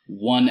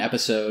one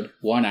episode,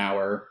 1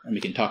 hour, and we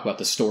can talk about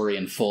the story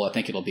in full. I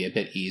think it'll be a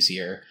bit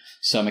easier.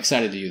 So I'm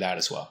excited to do that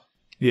as well.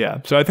 Yeah.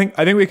 So I think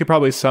we could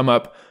probably sum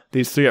up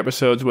these 3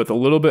 episodes with a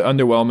little bit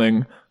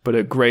underwhelming, but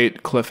a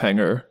great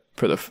cliffhanger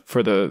for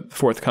the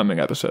forthcoming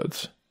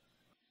episodes.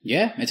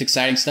 Yeah, it's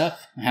exciting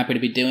stuff. I'm happy to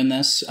be doing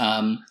this.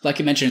 Like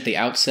I mentioned at the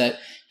outset,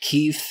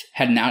 Keith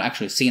had not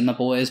actually seen The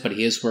Boys, but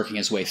he is working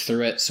his way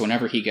through it. So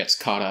whenever he gets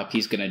caught up,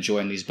 he's going to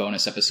join these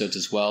bonus episodes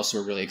as well. So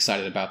we're really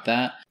excited about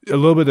that. A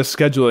little bit of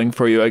scheduling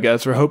for you, I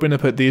guess. We're hoping to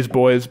put these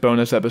Boys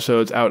bonus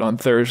episodes out on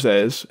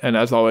Thursdays. And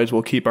as always,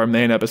 we'll keep our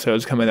main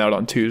episodes coming out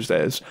on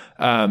Tuesdays.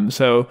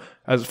 So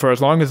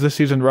as long as this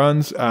season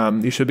runs,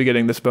 you should be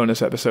getting this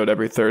bonus episode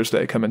every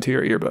Thursday coming to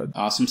your earbud.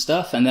 Awesome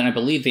stuff. And then I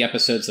believe the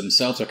episodes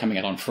themselves are coming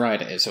out on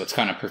Friday. So it's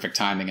kind of perfect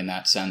timing in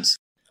that sense.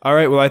 All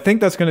right, well, I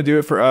think that's going to do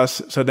it for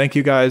us. So thank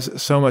you guys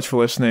so much for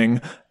listening.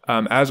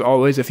 As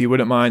always, if you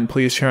wouldn't mind,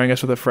 please sharing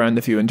us with a friend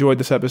if you enjoyed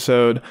this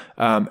episode.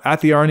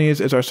 At the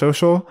Arnies is our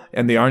social,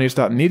 and the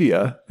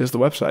Arnies.media is the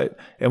website.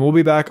 And we'll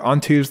be back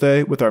on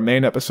Tuesday with our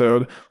main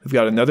episode. We've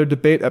got another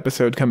debate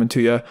episode coming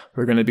to you.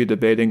 We're going to be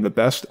debating the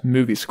best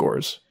movie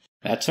scores.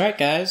 That's right,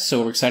 guys.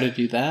 So we're excited to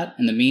do that.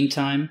 In the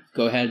meantime,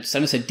 go ahead,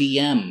 send us a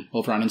DM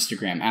over on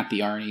Instagram at the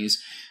Arnies.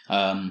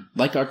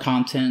 Like our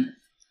content,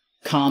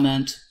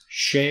 comment,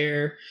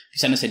 share. If you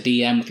send us a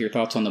DM with your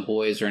thoughts on The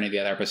Boys or any of the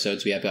other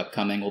episodes we have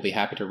upcoming, we'll be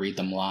happy to read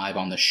them live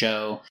on the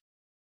show.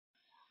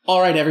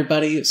 All right,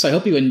 everybody. So I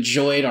hope you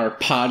enjoyed our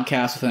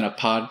podcast within a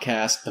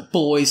podcast, The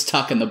Boys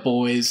Talking the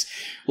Boys.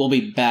 We'll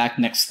be back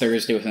next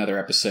Thursday with another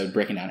episode,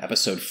 breaking down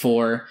episode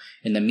 4.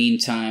 In the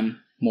meantime,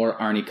 more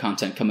Arnie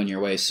content coming your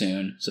way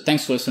soon. So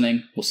thanks for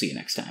listening. We'll see you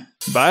next time.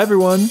 Bye,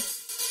 everyone.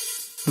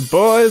 The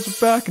boys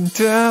are back in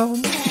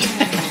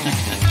town.